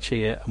purple patch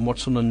here. And what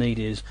Sunderland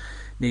need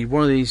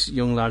one of these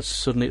young lads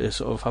suddenly to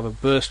sort of have a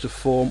burst of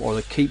form, or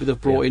the keeper they've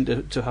brought in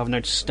to have an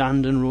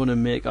outstanding run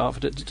and make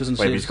up. It doesn't.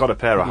 Well, if he's got a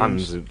pair of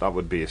hands, that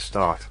would be a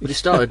start. But it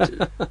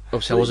started.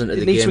 Obviously, I wasn't at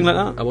the game.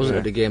 Like I wasn't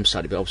at the game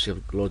Saturday, but obviously,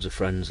 I've loads of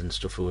friends and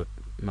stuff who were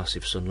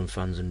massive Sunderland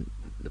fans, and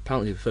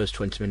apparently, the first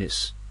 20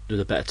 minutes, they're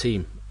the better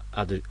team.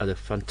 Had a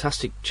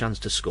fantastic chance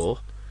to score.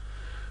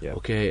 Yeah.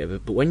 Okay,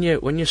 but when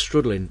you're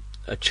struggling,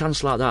 a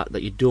chance like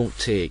that you don't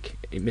take,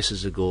 it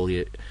misses a goal.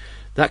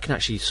 That can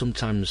actually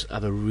sometimes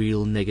have a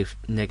real negative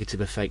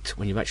effect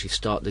when you actually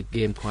start the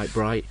game quite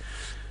bright.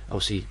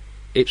 Obviously,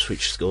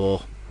 Ipswich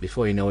score,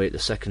 before you know it, the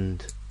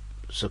second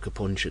sucker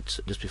punch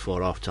just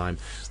before half time.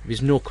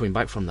 There's no coming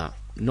back from that.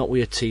 Not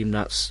with a team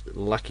that's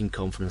lacking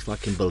confidence,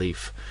 lacking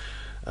belief,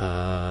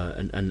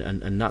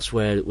 and that's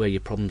where your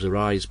problems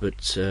arise. But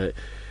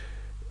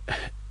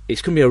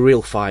it's going to be a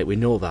real fight. We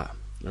know that.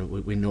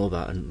 We know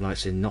that, and like I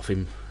say,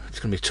 nothing. It's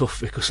going to be tough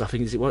because I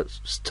think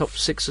top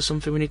 6 or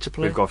something we need to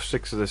play. We've got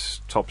 6 of the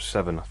top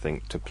 7, I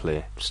think, to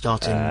play.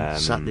 Starting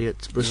Saturday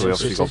at Bristol City. So we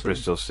obviously got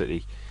Bristol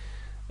City.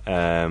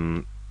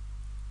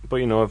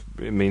 But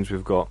it means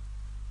we've got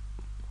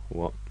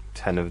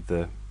 10 of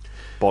the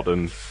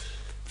bottom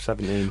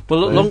 17.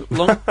 Well,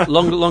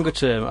 longer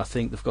term, I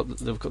think they've got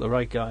the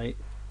right guy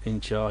in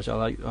charge.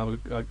 I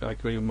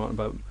agree with Martin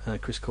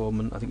about Chris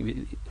Coleman. I think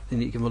they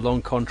need to give him a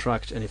long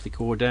contract, and if they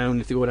go down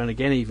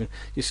again, even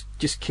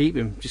just keep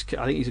him.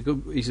 I think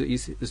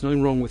there's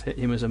nothing wrong with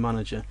him as a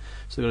manager,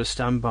 so they've got to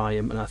stand by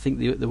him. And I think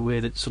the way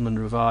that Sunderland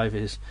revive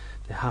is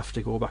they have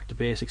to go back to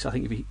basics. I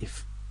think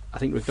if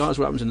regardless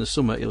of what happens in the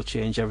summer, he'll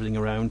change everything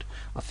around.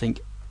 I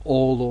think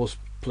all those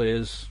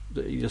players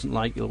that he doesn't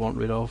like, he'll want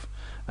rid of,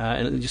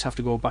 and they just have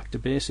to go back to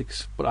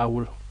basics. But I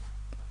would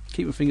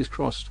keep my fingers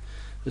crossed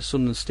the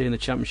Sunderland stay in the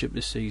Championship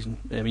this season.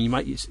 I mean,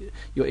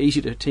 you're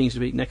easier to teams to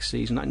beat next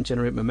season. That can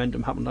generate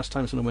momentum. Happened last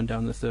time Sunderland went down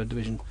in the 3rd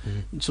division.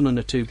 Sunderland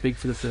are too big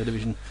for the 3rd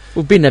division.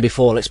 We've been there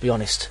before. Let's be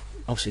honest.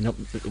 Obviously not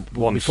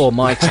once. Before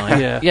my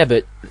time. Yeah,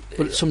 but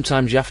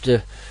sometimes you have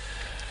to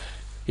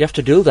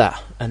do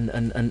that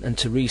and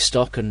to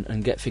restock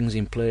and get things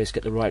in place,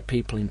 get the right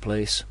people in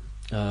place.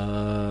 But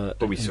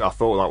I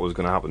thought that was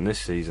going to happen this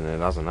season,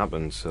 and it hasn't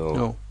happened.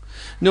 So.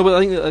 No, but I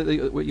think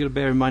that what you've got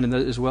to bear in mind in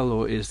that as well,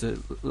 though, is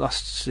that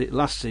last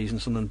season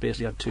Sunderland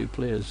basically had 2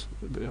 players.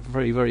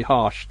 Very, very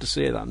harsh to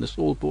say that, and they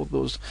sold both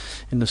those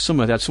in the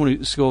summer. They had someone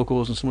who scored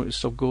goals and someone who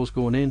stopped goals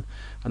going in,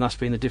 and that's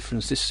been the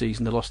difference this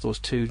season. They lost those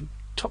 2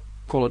 top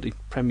quality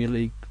Premier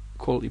League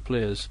quality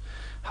players,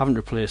 haven't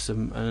replaced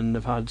them, and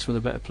they've had some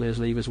of the better players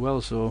leave as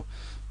well. So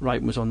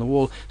writing was on the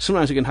wall.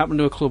 Sometimes it can happen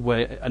to a club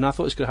and I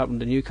thought it's going to happen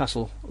to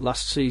Newcastle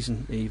last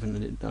season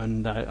even,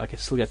 and I can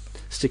still get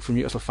stick from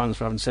Newcastle fans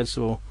for having said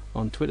so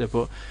on Twitter,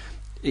 but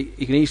it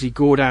can easily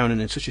go down, and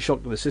it's such a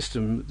shock to the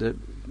system that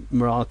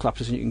morale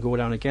collapses and you can go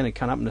down again. It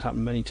can happen. It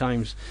happened many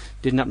times.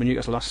 Didn't happen to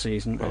Newcastle last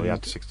season. Well, he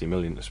had 60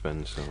 million to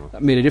spend, so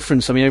that made a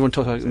difference. I mean, everyone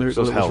talks about the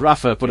miracle it was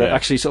Rafa, but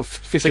actually, sort of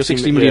 50 or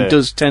 60 million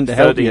does tend to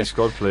help you.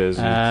 squad players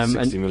and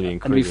 60 million.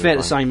 And to be fair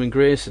to Simon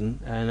Grayson,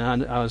 and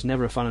I was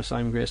never a fan of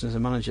Simon Grayson as a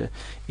manager,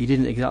 he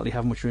didn't exactly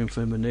have much room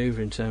for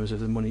manoeuvre in terms of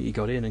the money he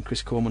got in, and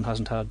Chris Coleman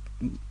hasn't had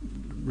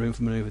room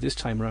for manoeuvre this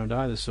time around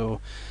either, so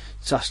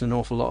it's asking an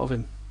awful lot of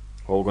him.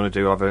 What we're going to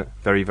do, have a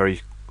very,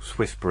 very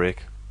swift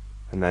break,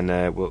 and then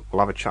we'll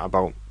have a chat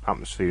about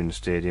atmosphere in the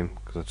stadium,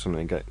 because that's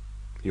something to get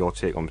your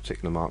take on,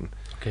 particular, Martin.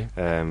 Okay.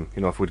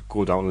 If we'd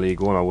go down to League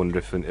One, I wonder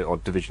if or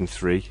Division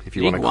 3, if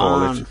you want to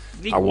call it.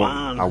 League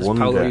One.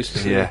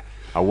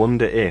 I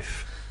wonder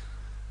if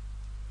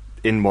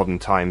in modern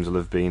times there'll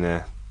have been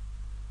a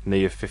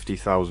near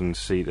 50,000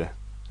 seater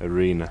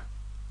arena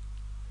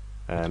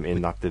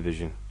in that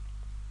division.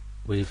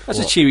 That's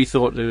a cheery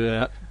thought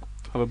to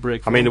have a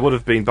break. I mean, it would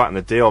have been back in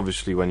the day,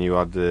 obviously, when you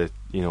had the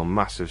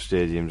massive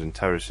stadiums and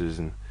terraces,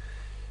 and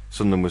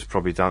Sunderland was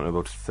probably down to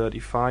about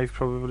 35,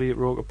 probably at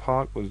Roker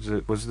Park. Was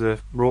the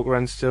Roker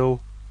end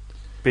still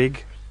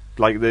big?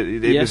 Like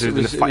it was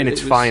in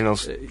its final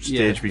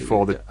stage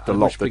before the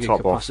lopped the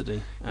top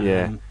capacity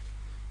off.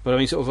 But I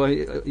mean, sort of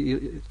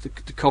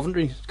the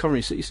Coventry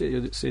City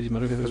Stadium. I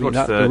don't know if you've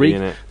ever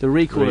been that. The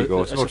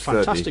Ricoh. It's a 30.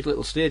 fantastic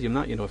little stadium.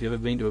 That, if you've ever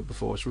been to it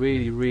before, it's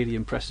really, really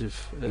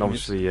impressive. And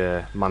obviously,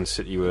 Man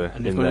City were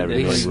in there.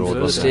 These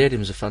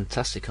stadiums are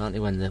fantastic, aren't they?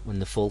 When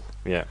they're full.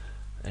 Yeah.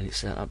 And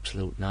it's an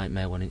absolute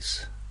nightmare when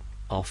it's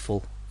all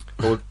full.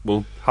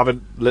 We'll have a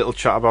little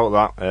chat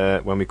about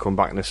that when we come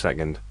back in a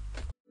second.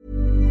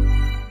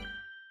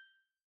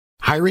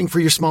 Hiring for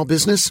your small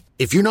business?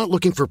 If you're not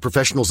looking for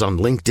professionals on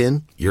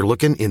LinkedIn, you're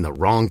looking in the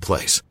wrong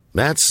place.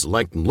 That's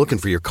like looking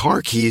for your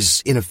car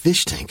keys in a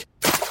fish tank.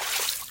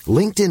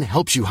 LinkedIn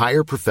helps you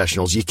hire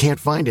professionals you can't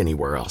find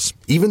anywhere else,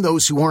 even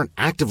those who aren't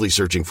actively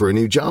searching for a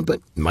new job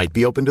but might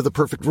be open to the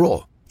perfect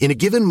role. In a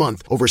given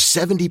month, over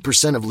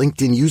 70% of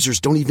LinkedIn users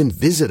don't even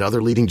visit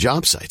other leading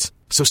job sites.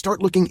 So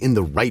start looking in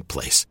the right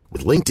place.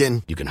 With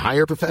LinkedIn, you can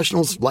hire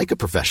professionals like a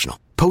professional.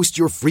 Post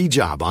your free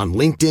job on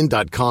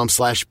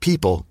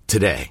linkedin.com/people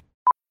today.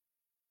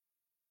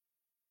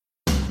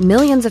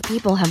 Millions of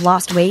people have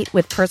lost weight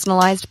with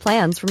personalized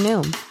plans from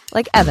Noom.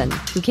 Like Evan,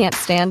 who can't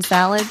stand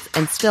salads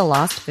and still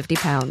lost 50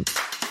 pounds.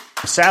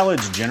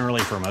 Salads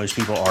generally for most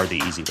people are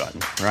the easy button,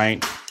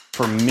 right?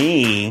 For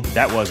me,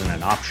 that wasn't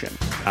an option.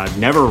 I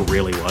never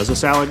really was a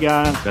salad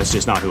guy. That's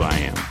just not who I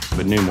am.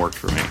 But Noom worked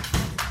for me.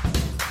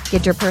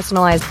 Get your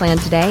personalized plan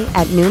today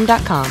at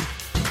Noom.com.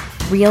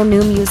 Real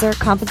Noom user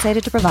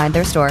compensated to provide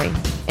their story.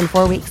 In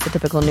 4 weeks, the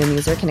typical Noom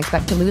user can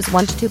expect to lose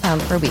 1 to 2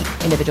 pounds per week.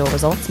 Individual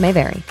results may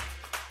vary.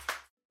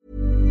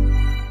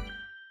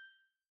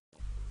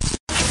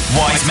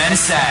 Wise Men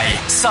Say,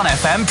 Sun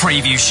FM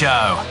Preview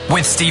Show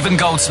with Stephen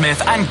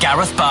Goldsmith and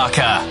Gareth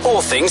Barker.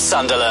 All things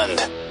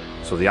Sunderland.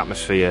 So the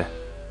atmosphere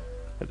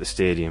at the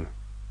stadium,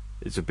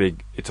 it's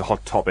a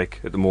hot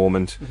topic at the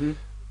moment. Mm-hmm.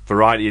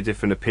 Variety of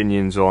different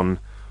opinions on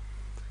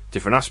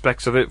different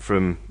aspects of it,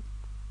 from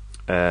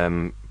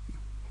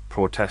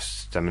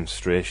protests,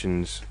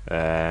 demonstrations,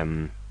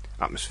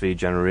 atmosphere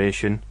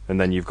generation,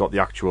 and then you've got the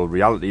actual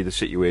reality of the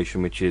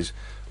situation, which is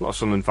a lot of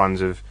Sunderland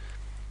fans have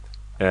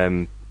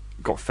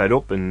got fed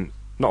up and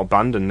not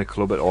abandoned the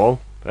club at all,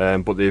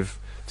 but they've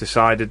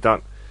decided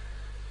that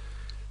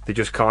they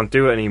just can't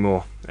do it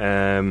anymore,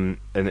 and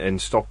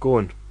stop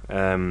going.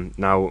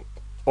 Now,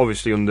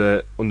 obviously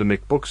under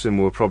Mick Buxton,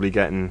 we were probably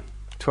getting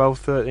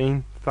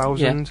 13,000.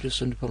 Yeah,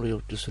 just under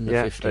 15.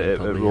 At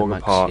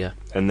Roker Park.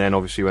 And then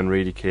obviously when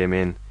Reedy came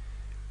in,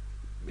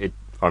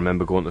 I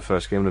remember going to the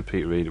first game with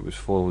Peter Reid. It was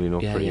full,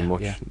 pretty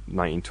much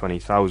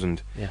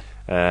 19,000-20,000.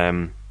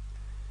 Yeah.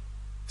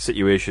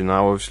 Situation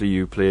now, obviously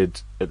you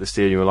played at the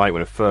Stadium of Light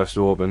when it first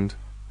opened,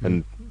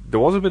 and there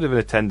was a bit of an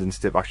attendance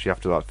dip actually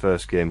after that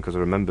first game, because I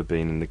remember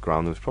being in the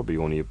ground. There was probably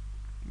only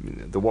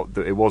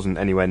it wasn't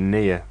anywhere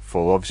near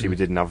full. Obviously we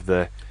didn't have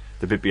the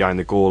bit behind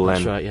the goal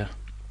then. That's right, yeah.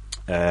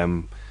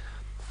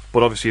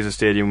 But obviously as a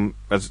stadium,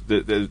 as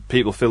the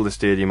people filled the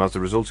stadium as the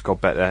results got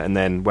better, and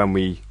then when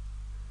we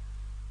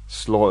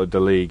slaughtered the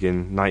league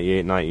in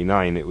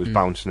 98-99, it was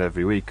bouncing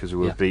every week, because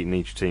we were beating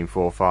each team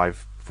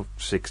 4-5,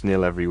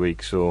 6-0 every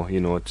week. So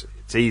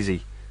it's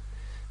easy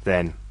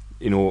then,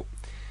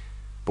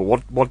 but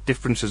what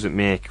difference does it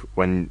make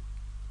when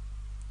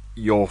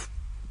you're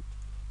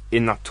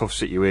in that tough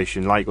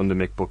situation like under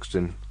Mick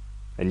Buxton,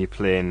 and you're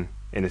playing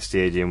in a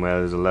stadium where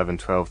there's 11,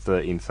 12,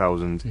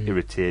 13,000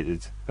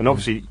 irritated? And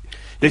obviously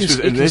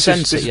this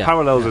is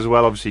parallels as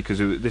well, obviously, because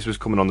this was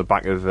coming on the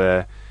back of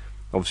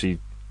obviously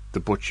the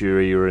Butcher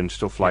era and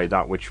stuff like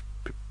that, which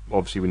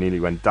obviously we nearly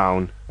went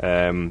down,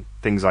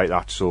 things like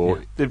that.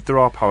 So there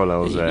are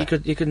parallels there.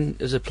 You can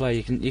as a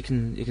player, you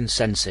can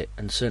sense it,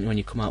 and certainly when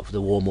you come out for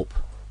the warm up,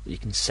 you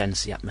can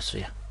sense the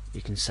atmosphere,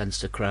 you can sense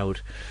the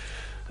crowd.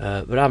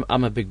 But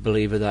I'm a big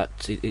believer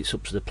that it's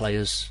up to the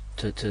players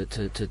to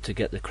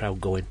get the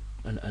crowd going,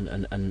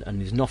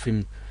 and there's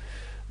nothing.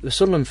 The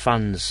Sunderland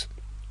fans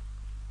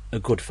are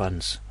good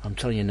fans. I'm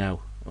telling you now,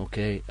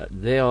 Okay,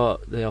 they are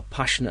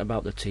passionate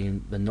about the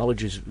team. The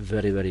knowledge is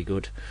very, very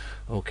good.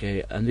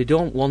 Okay, and they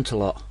don't want a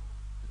lot.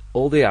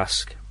 All they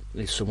ask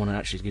is someone who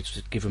actually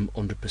give them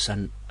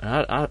 100%.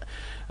 And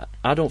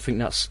I don't think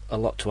that's a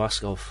lot to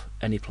ask of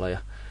any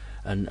player.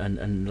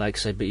 And like I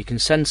said, but you can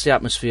sense the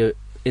atmosphere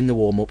in the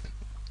warm up,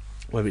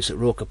 whether it's at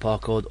Roker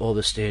Park or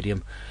the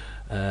stadium.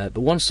 But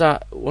once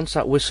that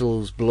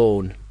whistle's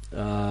blown,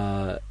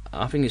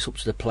 I think it's up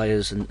to the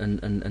players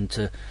and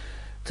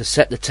to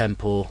set the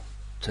tempo,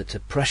 to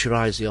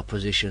pressurise the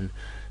opposition,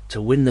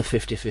 to win the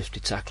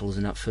 50-50 tackles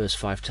in that first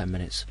 5-10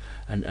 minutes,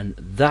 and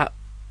that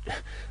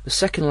the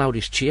second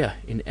loudest cheer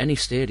in any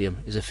stadium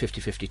is a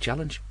 50-50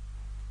 challenge,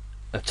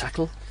 a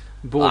tackle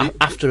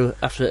after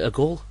a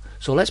goal.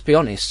 So let's be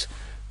honest,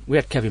 we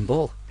had Kevin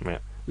Ball. Yeah.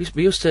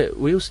 We used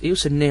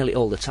to nail it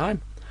all the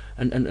time,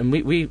 and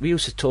we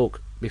used to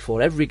talk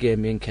before every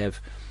game, me and Kev.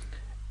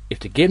 If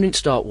the game didn't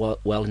start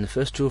well in the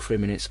first 2 or 3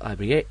 minutes,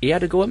 either he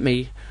had to go at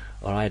me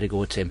or I had to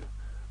go at him.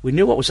 We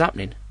knew what was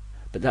happening,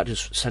 but that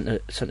just sent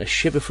a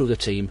shiver through the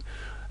team.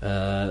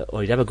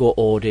 Or he'd ever go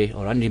Audie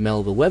or Andy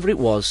Melville, whoever it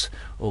was,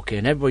 okay,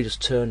 and everybody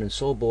just turned and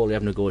saw Bowley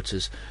having a go at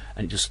us,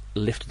 and it just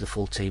lifted the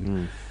full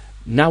team.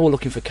 Now we're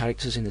looking for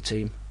characters in the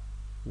team.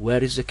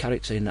 Where is the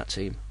character in that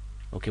team?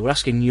 Okay, we're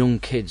asking young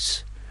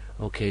kids,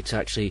 okay, to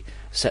actually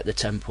set the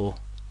tempo,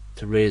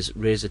 to raise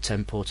the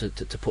tempo, to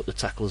put the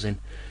tackles in.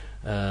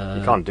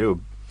 You can't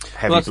do a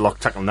heavy block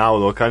tackle now,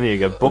 though, can you? You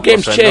get booked.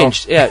 Game's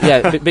changed,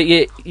 yeah, but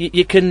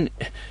you can.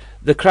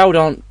 The crowd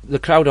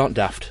aren't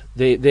daft.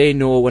 They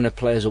know when a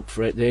player's up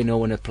for it. They know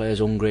when a player's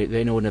hungry.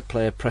 They know when a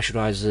player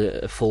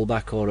pressurises a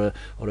fullback or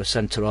a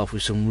centre half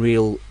with some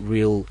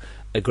real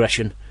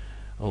aggression.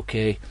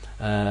 Okay,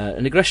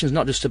 and aggression's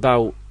not just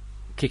about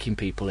kicking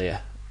people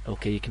here.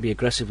 Okay, you can be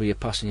aggressive with your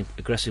passing,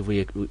 aggressive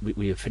with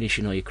your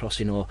finishing or your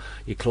crossing or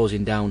your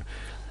closing down.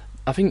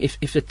 I think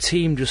if the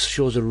team just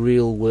shows a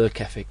real work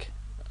ethic,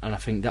 and I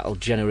think that'll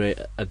generate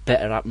a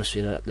better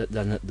atmosphere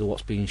than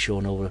what's being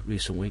shown over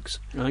recent weeks.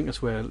 I think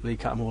that's where Lee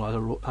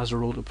Cattermole has a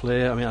role to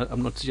play. I mean,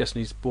 I'm not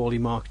suggesting he's Bowley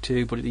Mark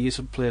II, but he is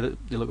a player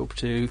that they look up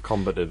to.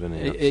 Combative,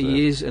 isn't he?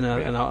 He is, and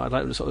I'd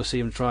like to sort of see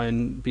him try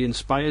and be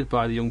inspired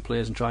by the young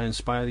players and try and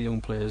inspire the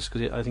young players,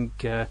 because I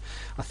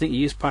think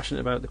he is passionate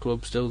about the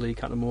club still, Lee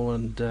Cattermole,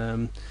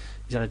 and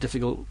he's had a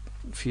difficult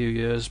few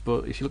years,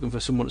 but if you're looking for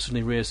someone to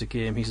suddenly raise the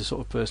game, he's the sort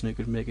of person who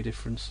could make a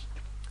difference.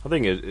 I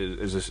think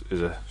as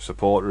a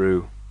supporter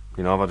who,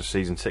 you know, I've had a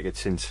season ticket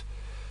since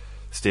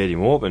the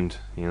stadium opened,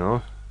 you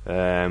know,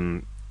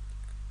 and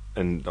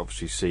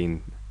obviously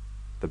seen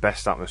the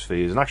best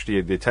atmospheres, and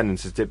actually the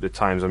attendance has dipped at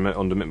times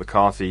under Mick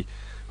McCarthy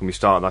when we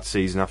started that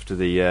season after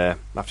the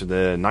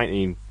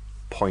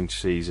 19-point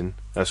season.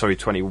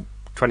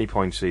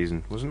 20-point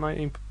season. Wasn't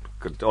 19?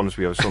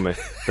 Honestly, I was somewhere.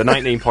 The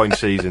 19-point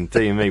season.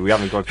 Dear me, we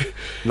haven't got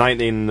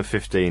 19 and the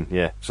 15.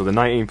 Yeah, so the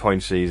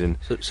 19-point season.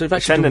 So you've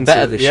actually done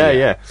better this year.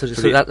 Yeah. So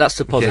that's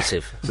the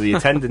positive. Yeah. So the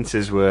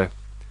attendances were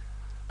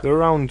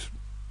around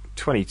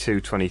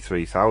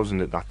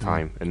 23,000 at that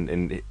time,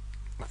 and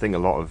I think a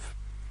lot of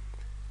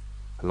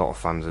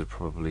fans had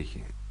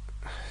probably,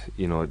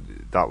 you know,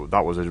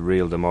 that was a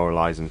real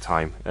demoralising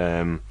time.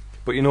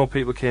 But you know,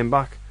 people came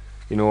back.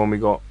 You know, when we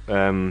got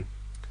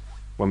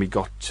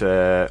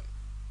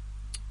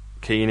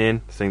Keane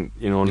in, I think,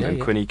 you know,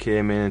 and Quinny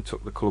came in and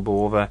took the club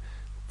over.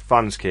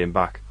 Fans came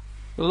back.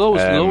 The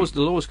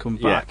lowest come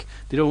back.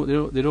 They don't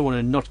want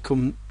to not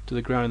come to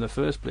the ground in the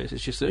first place.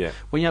 It's just that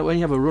when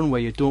you have a run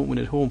where you don't win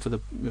at home for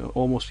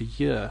almost a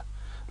year,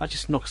 that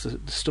just knocks the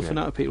stuffing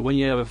out of people. When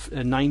you have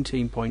a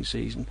 19-point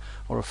season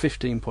or a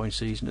 15-point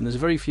season, and there's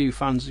very few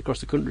fans across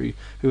the country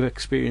who have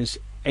experienced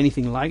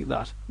anything like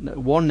that,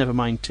 one, never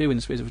mind two, in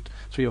the space of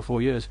 3 or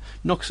 4 years,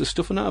 knocks the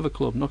stuffing out of a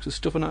club, knocks the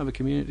stuffing out of a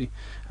community.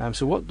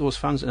 So what those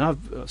fans, and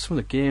some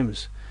of the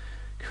games,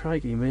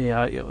 crikey me,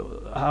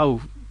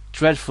 how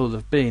dreadful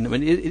they've been. I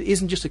mean, it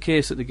isn't just a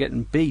case that they're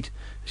getting beat,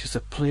 it's just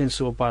they're playing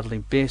so badly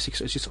in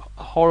basics. It's just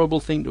a horrible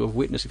thing to have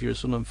witnessed if you're a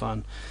Sunderland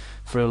fan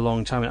for a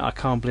long time, and I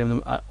can't blame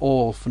them at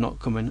all for not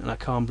coming, and I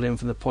can't blame them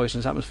for the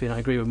poisonous atmosphere, and I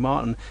agree with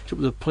Martin. It's up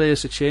to the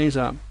players to change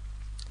that.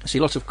 I see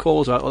lots of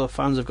calls out, the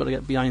fans have got to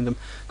get behind them.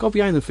 Got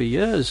behind them for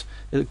years.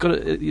 The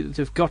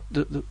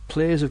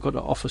players have got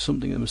to offer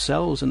something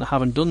themselves, and they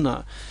haven't done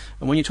that.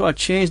 And when you try to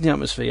change the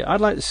atmosphere,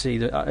 I'd like to see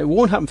that. It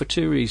won't happen for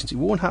two reasons. It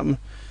won't happen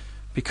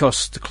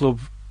because the club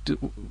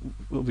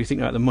will be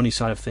thinking about the money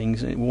side of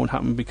things, and it won't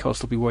happen because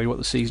they'll be worried what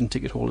the season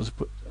ticket holders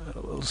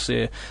will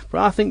say.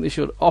 But I think they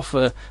should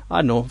offer, I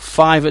don't know,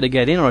 £5 to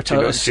get in, or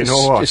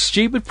a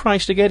stupid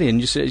price to get in.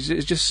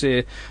 Just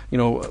say, you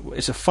know,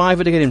 it's a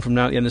 £5 to get in from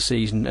now at the end of the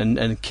season,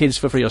 and kids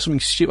for free, or something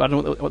stupid. I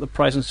don't know what the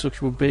price and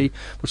structure would be,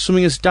 but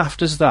something as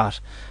daft as that.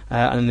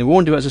 And they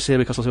won't do it, as I say,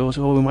 because they'll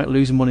say, oh, we might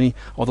lose money,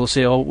 or they'll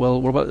say, oh,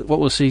 well, what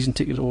will the season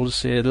ticket holders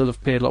say? They'll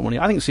have paid a lot of money.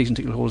 I think the season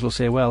ticket holders will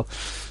say, well,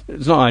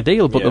 it's not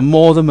ideal, but the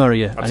more the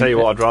merrier. I'll tell you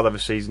what, I'd rather have a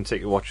season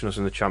ticket watching us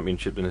in the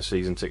Championship than a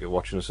season ticket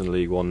watching us in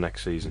League One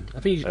next season.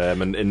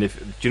 And if,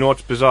 do you know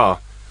what's bizarre?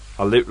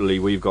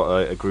 We've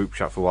got a group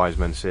chat for Wise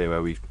Men Say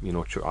where we, you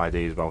know, chuck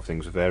ideas about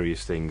things,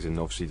 various things, and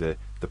obviously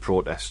the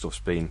protest stuff's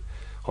been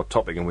hot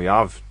topic, and we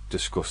have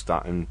discussed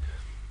that, and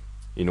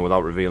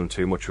without revealing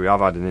too much, we have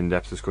had an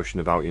in-depth discussion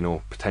about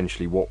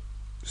potentially what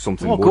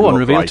something. Oh, would go on, look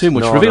reveal like. too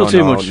much. No, Reveal no, too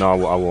no, much.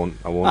 No, I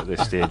won't at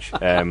this stage.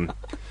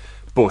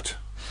 But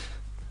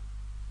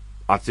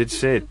I did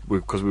say,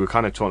 because we were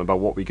kind of talking about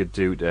what we could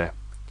do to,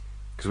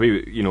 because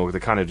the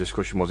kind of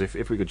discussion was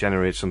if we could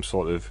generate some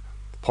sort of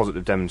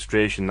positive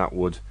demonstration that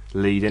would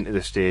lead into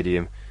the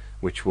stadium,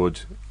 which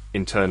would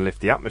in turn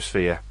lift the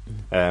atmosphere.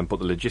 But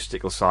the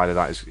logistical side of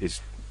that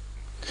is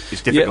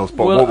difficult.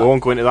 But we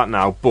won't go into that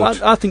now.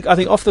 But I think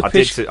off the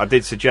pitch, I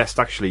did suggest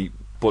actually,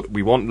 but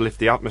we want to lift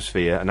the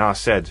atmosphere, and I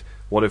said,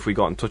 what if we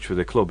got in touch with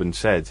the club and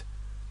said,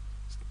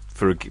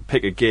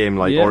 pick a game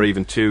or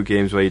even 2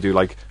 games where you do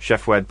like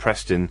Sheffield,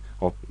 Preston,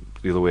 or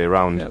the other way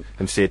around,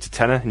 and say it's a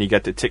tenner, and you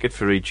get the ticket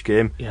for each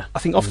game. Yeah, I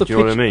think off the pitch,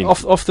 know what I mean?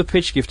 off the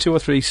pitch, give 2 or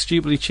 3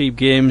 stupidly cheap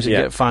games and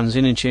get fans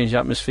in and change the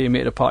atmosphere,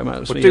 make it a party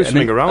atmosphere. But do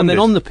something around it. And then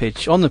on the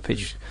pitch,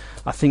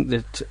 I think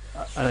that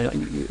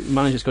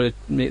manager's got to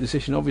make a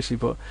decision, obviously,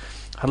 but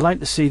I'd like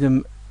to see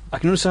them. I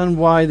can understand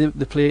why they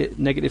play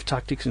negative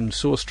tactics and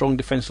so strong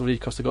defensively,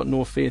 because they've got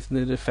no faith in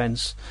the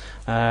defence.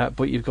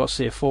 But you've got,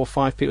 say, 4 or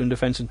 5 people in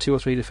defence and 2 or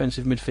 3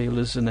 defensive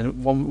midfielders, and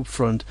then 1 up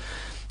front.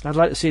 I'd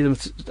like to see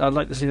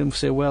them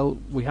say, well,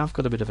 we have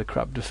got a bit of a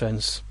crap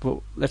defence,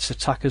 but let's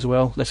attack as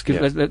well. Let's give,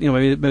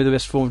 maybe the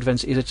best form of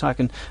defence is attack,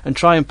 and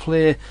try and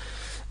play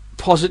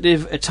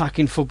positive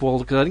attacking football,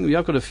 because I think we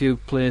have got a few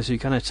players who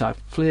can attack.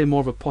 Play more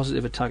of a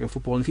positive attacking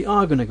football, and if you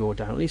are going to go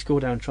down, at least go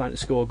down trying to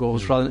score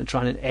goals rather than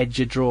trying to edge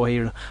a draw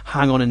here and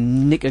hang on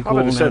and nick a goal.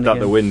 I've said that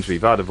the wins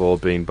we've had have all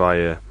been by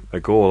a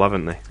goal,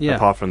 haven't they? Yeah.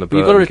 Apart from the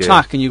you've got to game.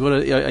 attack, and you've got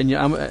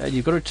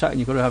to attack, and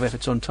you've got to have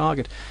efforts on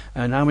target.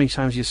 And how many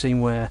times have you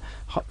seen where,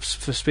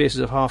 for spaces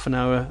of half an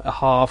hour, a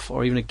half,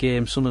 or even a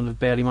game, Sunderland have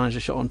barely managed a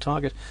shot on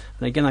target?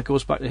 And again, that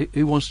goes back to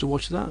who wants to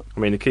watch that? I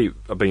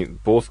mean,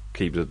 both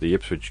keepers at the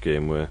Ipswich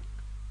game were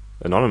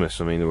anonymous.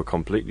 I mean, they were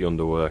completely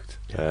underworked.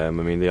 Yeah. I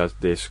mean,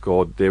 they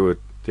scored.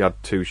 They had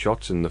 2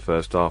 shots in the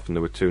first half, and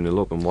they were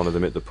 2-0 up, and one of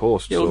them hit the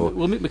post. Yeah,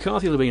 well, Mick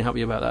McCarthy will have been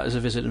happy about that as a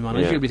visiting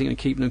manager. He'll be thinking of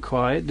keeping them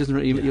quiet.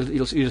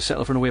 He'll just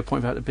settle for an away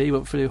point if it had to be.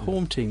 But for the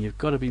home team, you've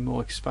got to be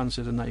more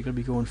expansive than that. You've got to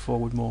be going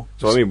forward more.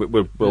 So I mean,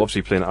 we're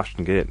obviously playing at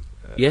Ashton Gate.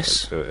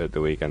 Yes. At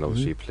the weekend,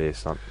 obviously,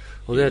 place that.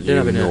 Well, they're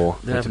having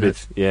it's a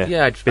bit,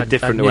 it's a bit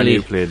different to when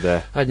you played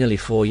there. I had nearly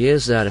 4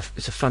 years there.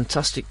 It's a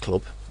fantastic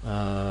club.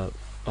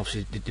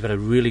 Obviously, they've had a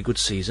really good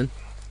season.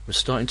 We're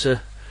starting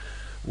to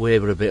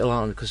waver a bit,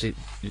 aren't they? Because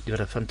they've had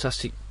a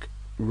fantastic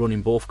run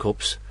in both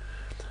cups.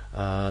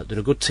 They're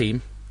a good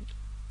team,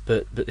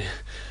 but they're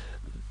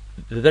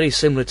very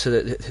similar to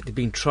they've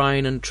been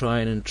trying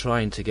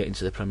to get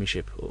into the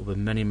Premiership over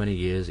many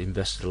years.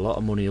 Invested a lot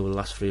of money over the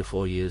last 3 or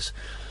 4 years.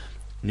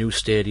 New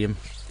stadium,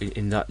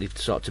 in that they've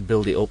started to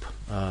build it up.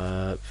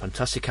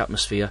 Fantastic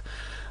atmosphere.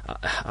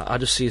 I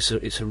just see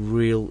it's a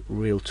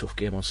real tough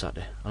game on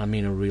Saturday. I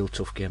mean a real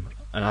tough game,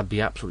 and I'd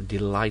be absolutely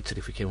delighted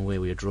if we came away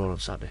with a draw on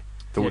Saturday.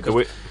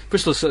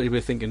 Bristol certainly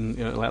be thinking,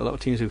 like a lot of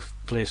teams who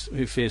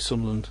faced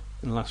Sunderland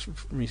in the last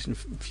recent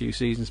few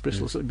seasons.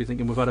 Bristol certainly be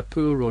thinking, we've had a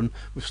poor run,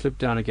 we've slipped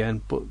down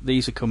again, but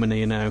these are coming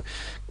here now.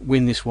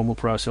 Win this one, we'll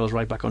put ourselves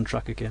right back on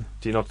track again.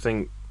 Do you not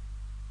think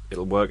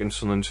it'll work in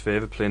Sunderland's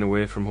favour playing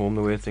away from home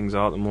the way things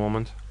are at the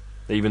moment,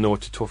 even though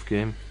it's a tough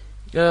game?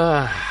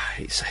 I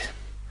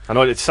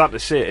know it's sad to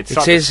say. It's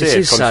sad to say,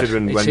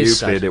 considering when you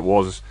played, it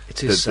was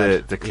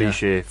the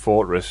cliche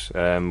fortress.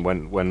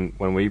 When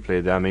we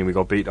played there, I mean, we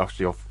got beat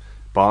actually off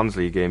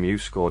Barnsley game you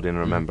scored in.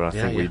 I remember. I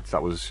think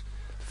that was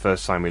the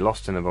first time we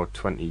lost in about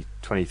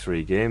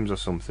 23 games or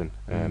something.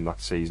 That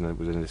season, it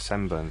was in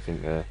December. I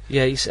think.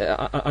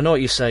 I know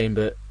what you're saying,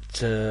 but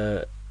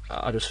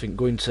I just think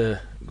going to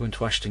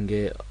Ashton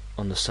Gate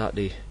on the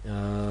Saturday,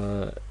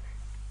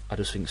 I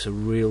just think it's a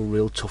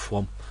real tough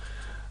one.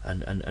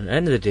 And at the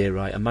end of the day,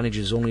 right, a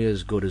manager's only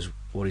as good as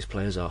what his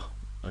players are,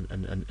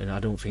 and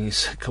I don't think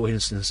it's a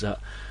coincidence that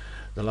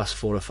the last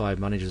 4 or 5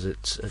 managers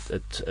at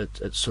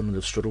Sunderland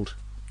have struggled.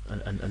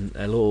 And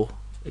hello,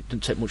 it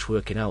didn't take much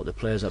working out. The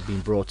players that have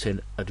been brought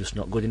in are just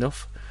not good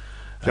enough.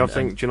 Do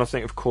you not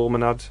think if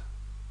Coleman had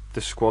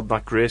the squad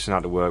that Grayson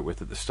had to work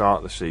with at the start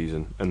of the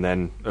season, and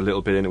then a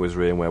little bit into his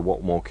reign where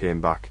Watmore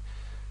came back,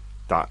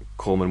 that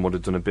Coleman would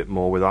have done a bit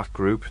more with that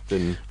group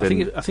than I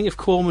think if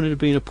Coleman had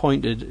been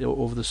appointed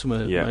over the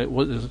summer,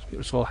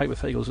 it's all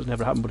hypotheticals, it's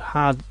never happened, but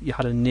had you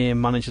had a name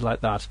manager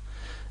like that,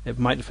 it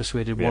might have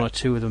persuaded 1 or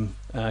 2 of them,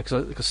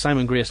 because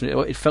Simon Grayson,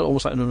 it felt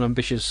almost like an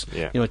unambitious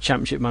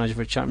championship manager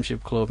for a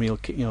championship club.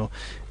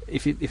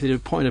 If they'd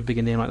appointed a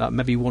bigger name like that,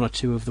 maybe 1 or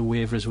 2 of the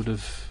waverers would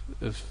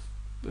have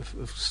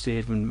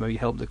stayed and maybe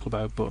helped the club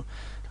out, but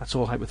that's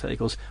all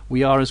hypotheticals.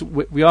 We are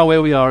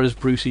where we are, as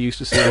Brucey used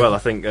to say. Well, I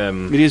think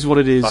it is what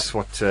it is. That's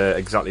what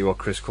exactly what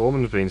Chris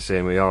Coleman's been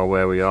saying. We are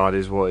where we are. It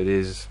is what it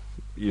is.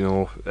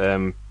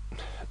 It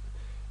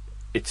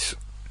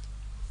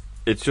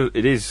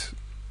is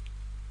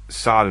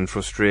sad and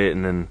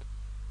frustrating, and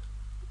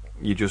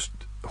you just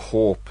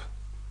hope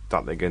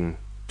that they can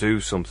do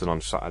something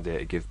on Saturday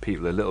to give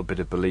people a little bit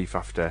of belief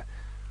after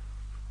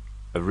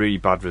a really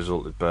bad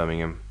result at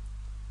Birmingham.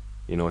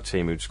 a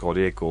team who'd scored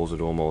 8 goals at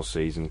home all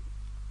season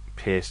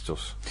paced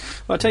us.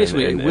 Well, I'll tell you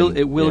something,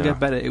 it will get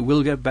better. It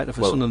will get better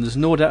for Sunderland. There's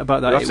no doubt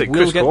about that. That's it will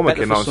Chris get Coleman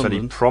better came for out and said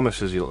Sunderland. he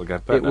promises it'll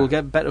get better. It will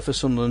get better for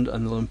Sunderland,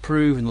 and they'll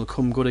improve and they'll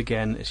come good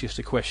again. It's just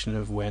a question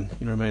of when.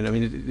 You know what I mean? I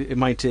mean, it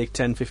might take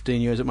 10,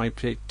 15 years. It might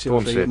take 2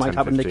 or 3 years. It might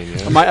happen.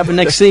 It might happen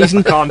next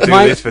season. Can't do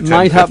this for 10,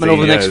 might happen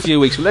over the next years. few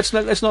weeks. But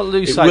let's not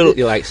lose sight.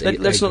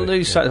 Let's not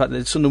lose sight of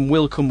that. Sunderland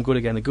will come good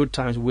again. The good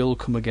times will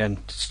come again.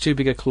 It's too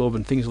big a club,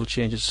 and things will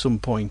change at some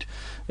point.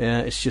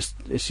 It's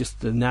just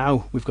the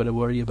now we've got to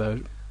worry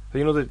about.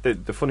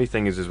 The funny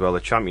thing is as well, the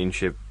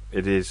Championship,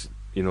 it is,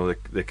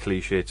 the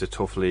cliche, it's a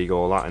tough league,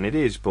 all that, and it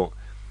is, but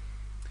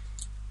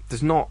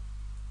there's not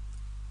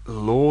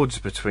loads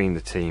between the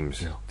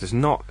teams. No. There's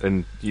not,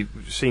 and you've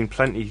seen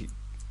plenty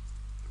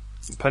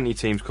of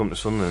teams come to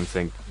Sunderland and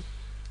think,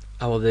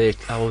 how are they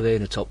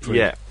in the top 3?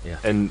 Yeah.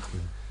 And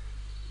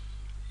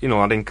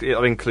I'd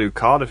include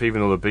Cardiff, even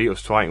though they beat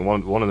us twice, and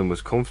one of them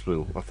was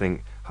comfortable. I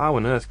think, how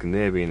on earth can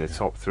they be in the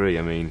top 3?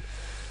 I mean,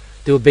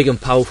 they were big and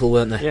powerful,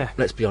 weren't they? Yeah.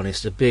 Let's be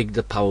honest, they're big,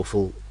 they're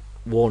powerful.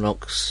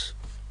 Warnock's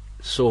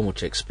so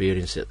much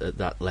experience at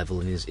that level,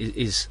 and I think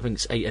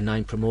it's 8 or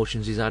 9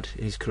 promotions he's had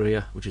in his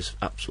career, which is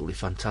absolutely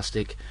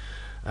fantastic.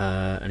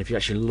 And if you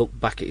actually look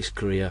back at his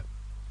career,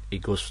 he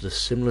goes for the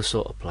similar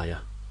sort of player.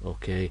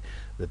 Okay,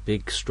 the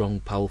big, strong,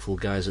 powerful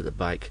guys at the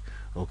back.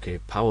 Okay,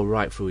 power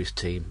right through his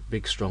team,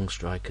 big, strong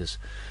strikers.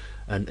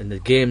 And in the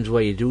games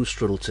where you do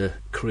struggle to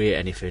create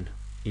anything,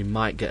 you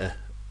might get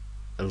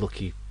a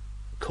lucky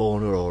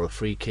corner or a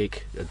free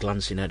kick, a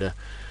glancing header,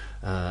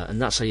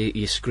 and that's how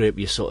you scrape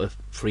your sort of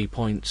 3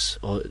 points,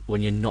 or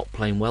when you're not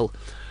playing well.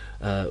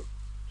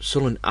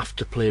 Sunderland have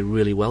to play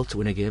really well to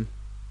win a game.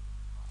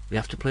 They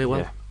have to play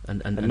well. Yeah.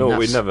 And no,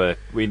 we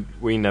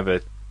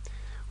never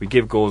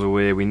give goals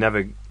away. We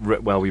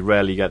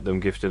rarely get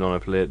them gifted on a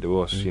plate to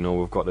us.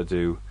 We've got to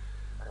do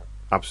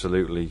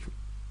absolutely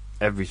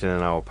everything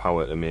in our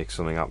power to make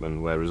something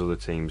happen, whereas other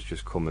teams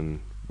just come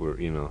and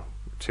we're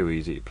too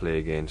easy to play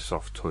against,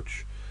 soft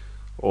touch,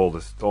 all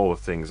the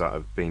things that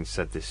have been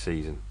said this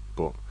season.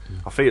 But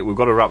I feel we've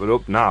got to wrap it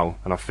up now,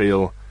 and I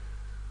feel.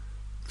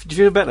 Do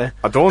you feel better?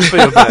 I don't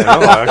feel better. No,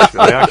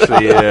 I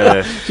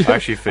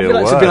actually feel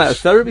worse. It's been like a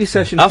therapy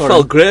session. I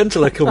felt great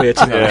until I come here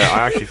tonight. Yeah,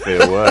 I actually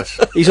feel worse.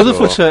 His other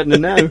foot's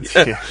hurting now.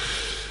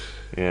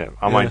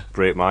 I might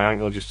break my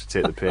ankle just to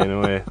take the pain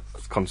away.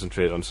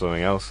 Concentrate on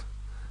something else.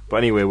 But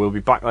anyway, we'll be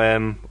back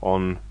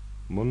on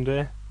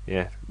Monday.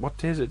 Yeah, what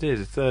day is it?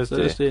 It's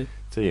Thursday.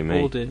 Dear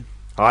me. All day.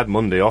 I had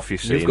Monday off, you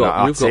see.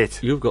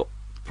 You've got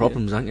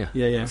problems, haven't you?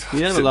 Yeah. You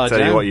never lie down.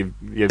 Tell you what,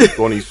 you've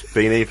only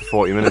been here for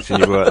 40 minutes and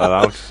you've worked that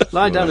out.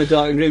 Lie down in a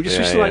darkened room, just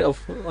switch the light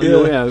off on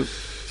your way out.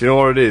 Do you know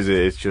what it is?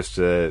 It's just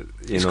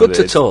it's good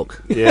to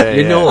talk. Yeah,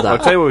 you know that. I'll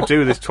tell you, we'll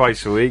do this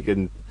twice a week,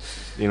 and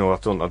I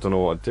don't know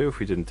what I'd do if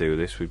we didn't do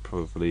this. We'd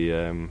probably.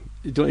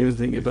 You don't even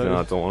think about it.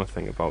 I don't want to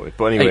think about it.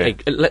 But anyway,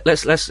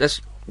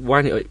 let's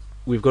wind it up.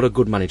 We've got a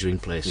good manager in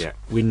place. Yeah.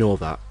 We know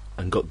that,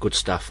 and got good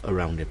staff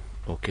around him.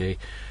 Okay,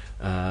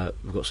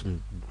 we've got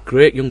some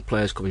great young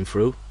players coming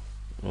through.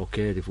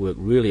 Okay, they've worked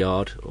really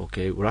hard.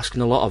 Okay, we're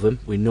asking a lot of them.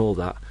 We know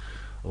that.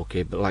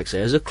 Okay, but like I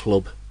say, as a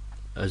club,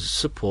 as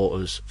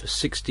supporters, for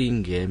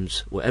 16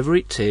 games, whatever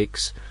it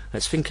takes,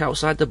 let's think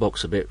outside the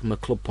box a bit from a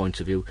club point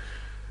of view.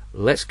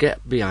 Let's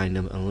get behind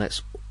them and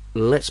let's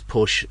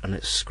push and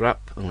let's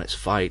scrap and let's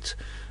fight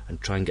and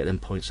try and get them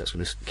points that's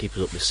going to keep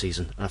us up this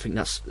season. And I think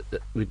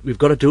we've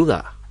got to do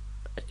that.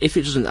 If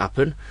it doesn't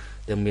happen,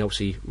 then we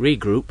obviously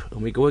regroup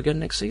and we go again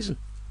next season.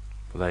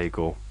 Well, there you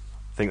go.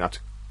 I think that's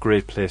a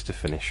great place to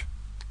finish.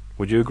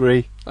 Would you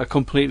agree? I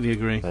completely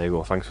agree. There you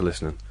go. Thanks for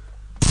listening.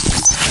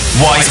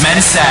 Wise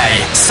Men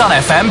Say, Sun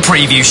FM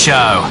Preview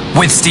Show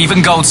with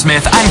Stephen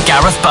Goldsmith and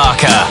Gareth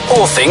Barker.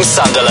 All things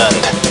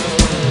Sunderland.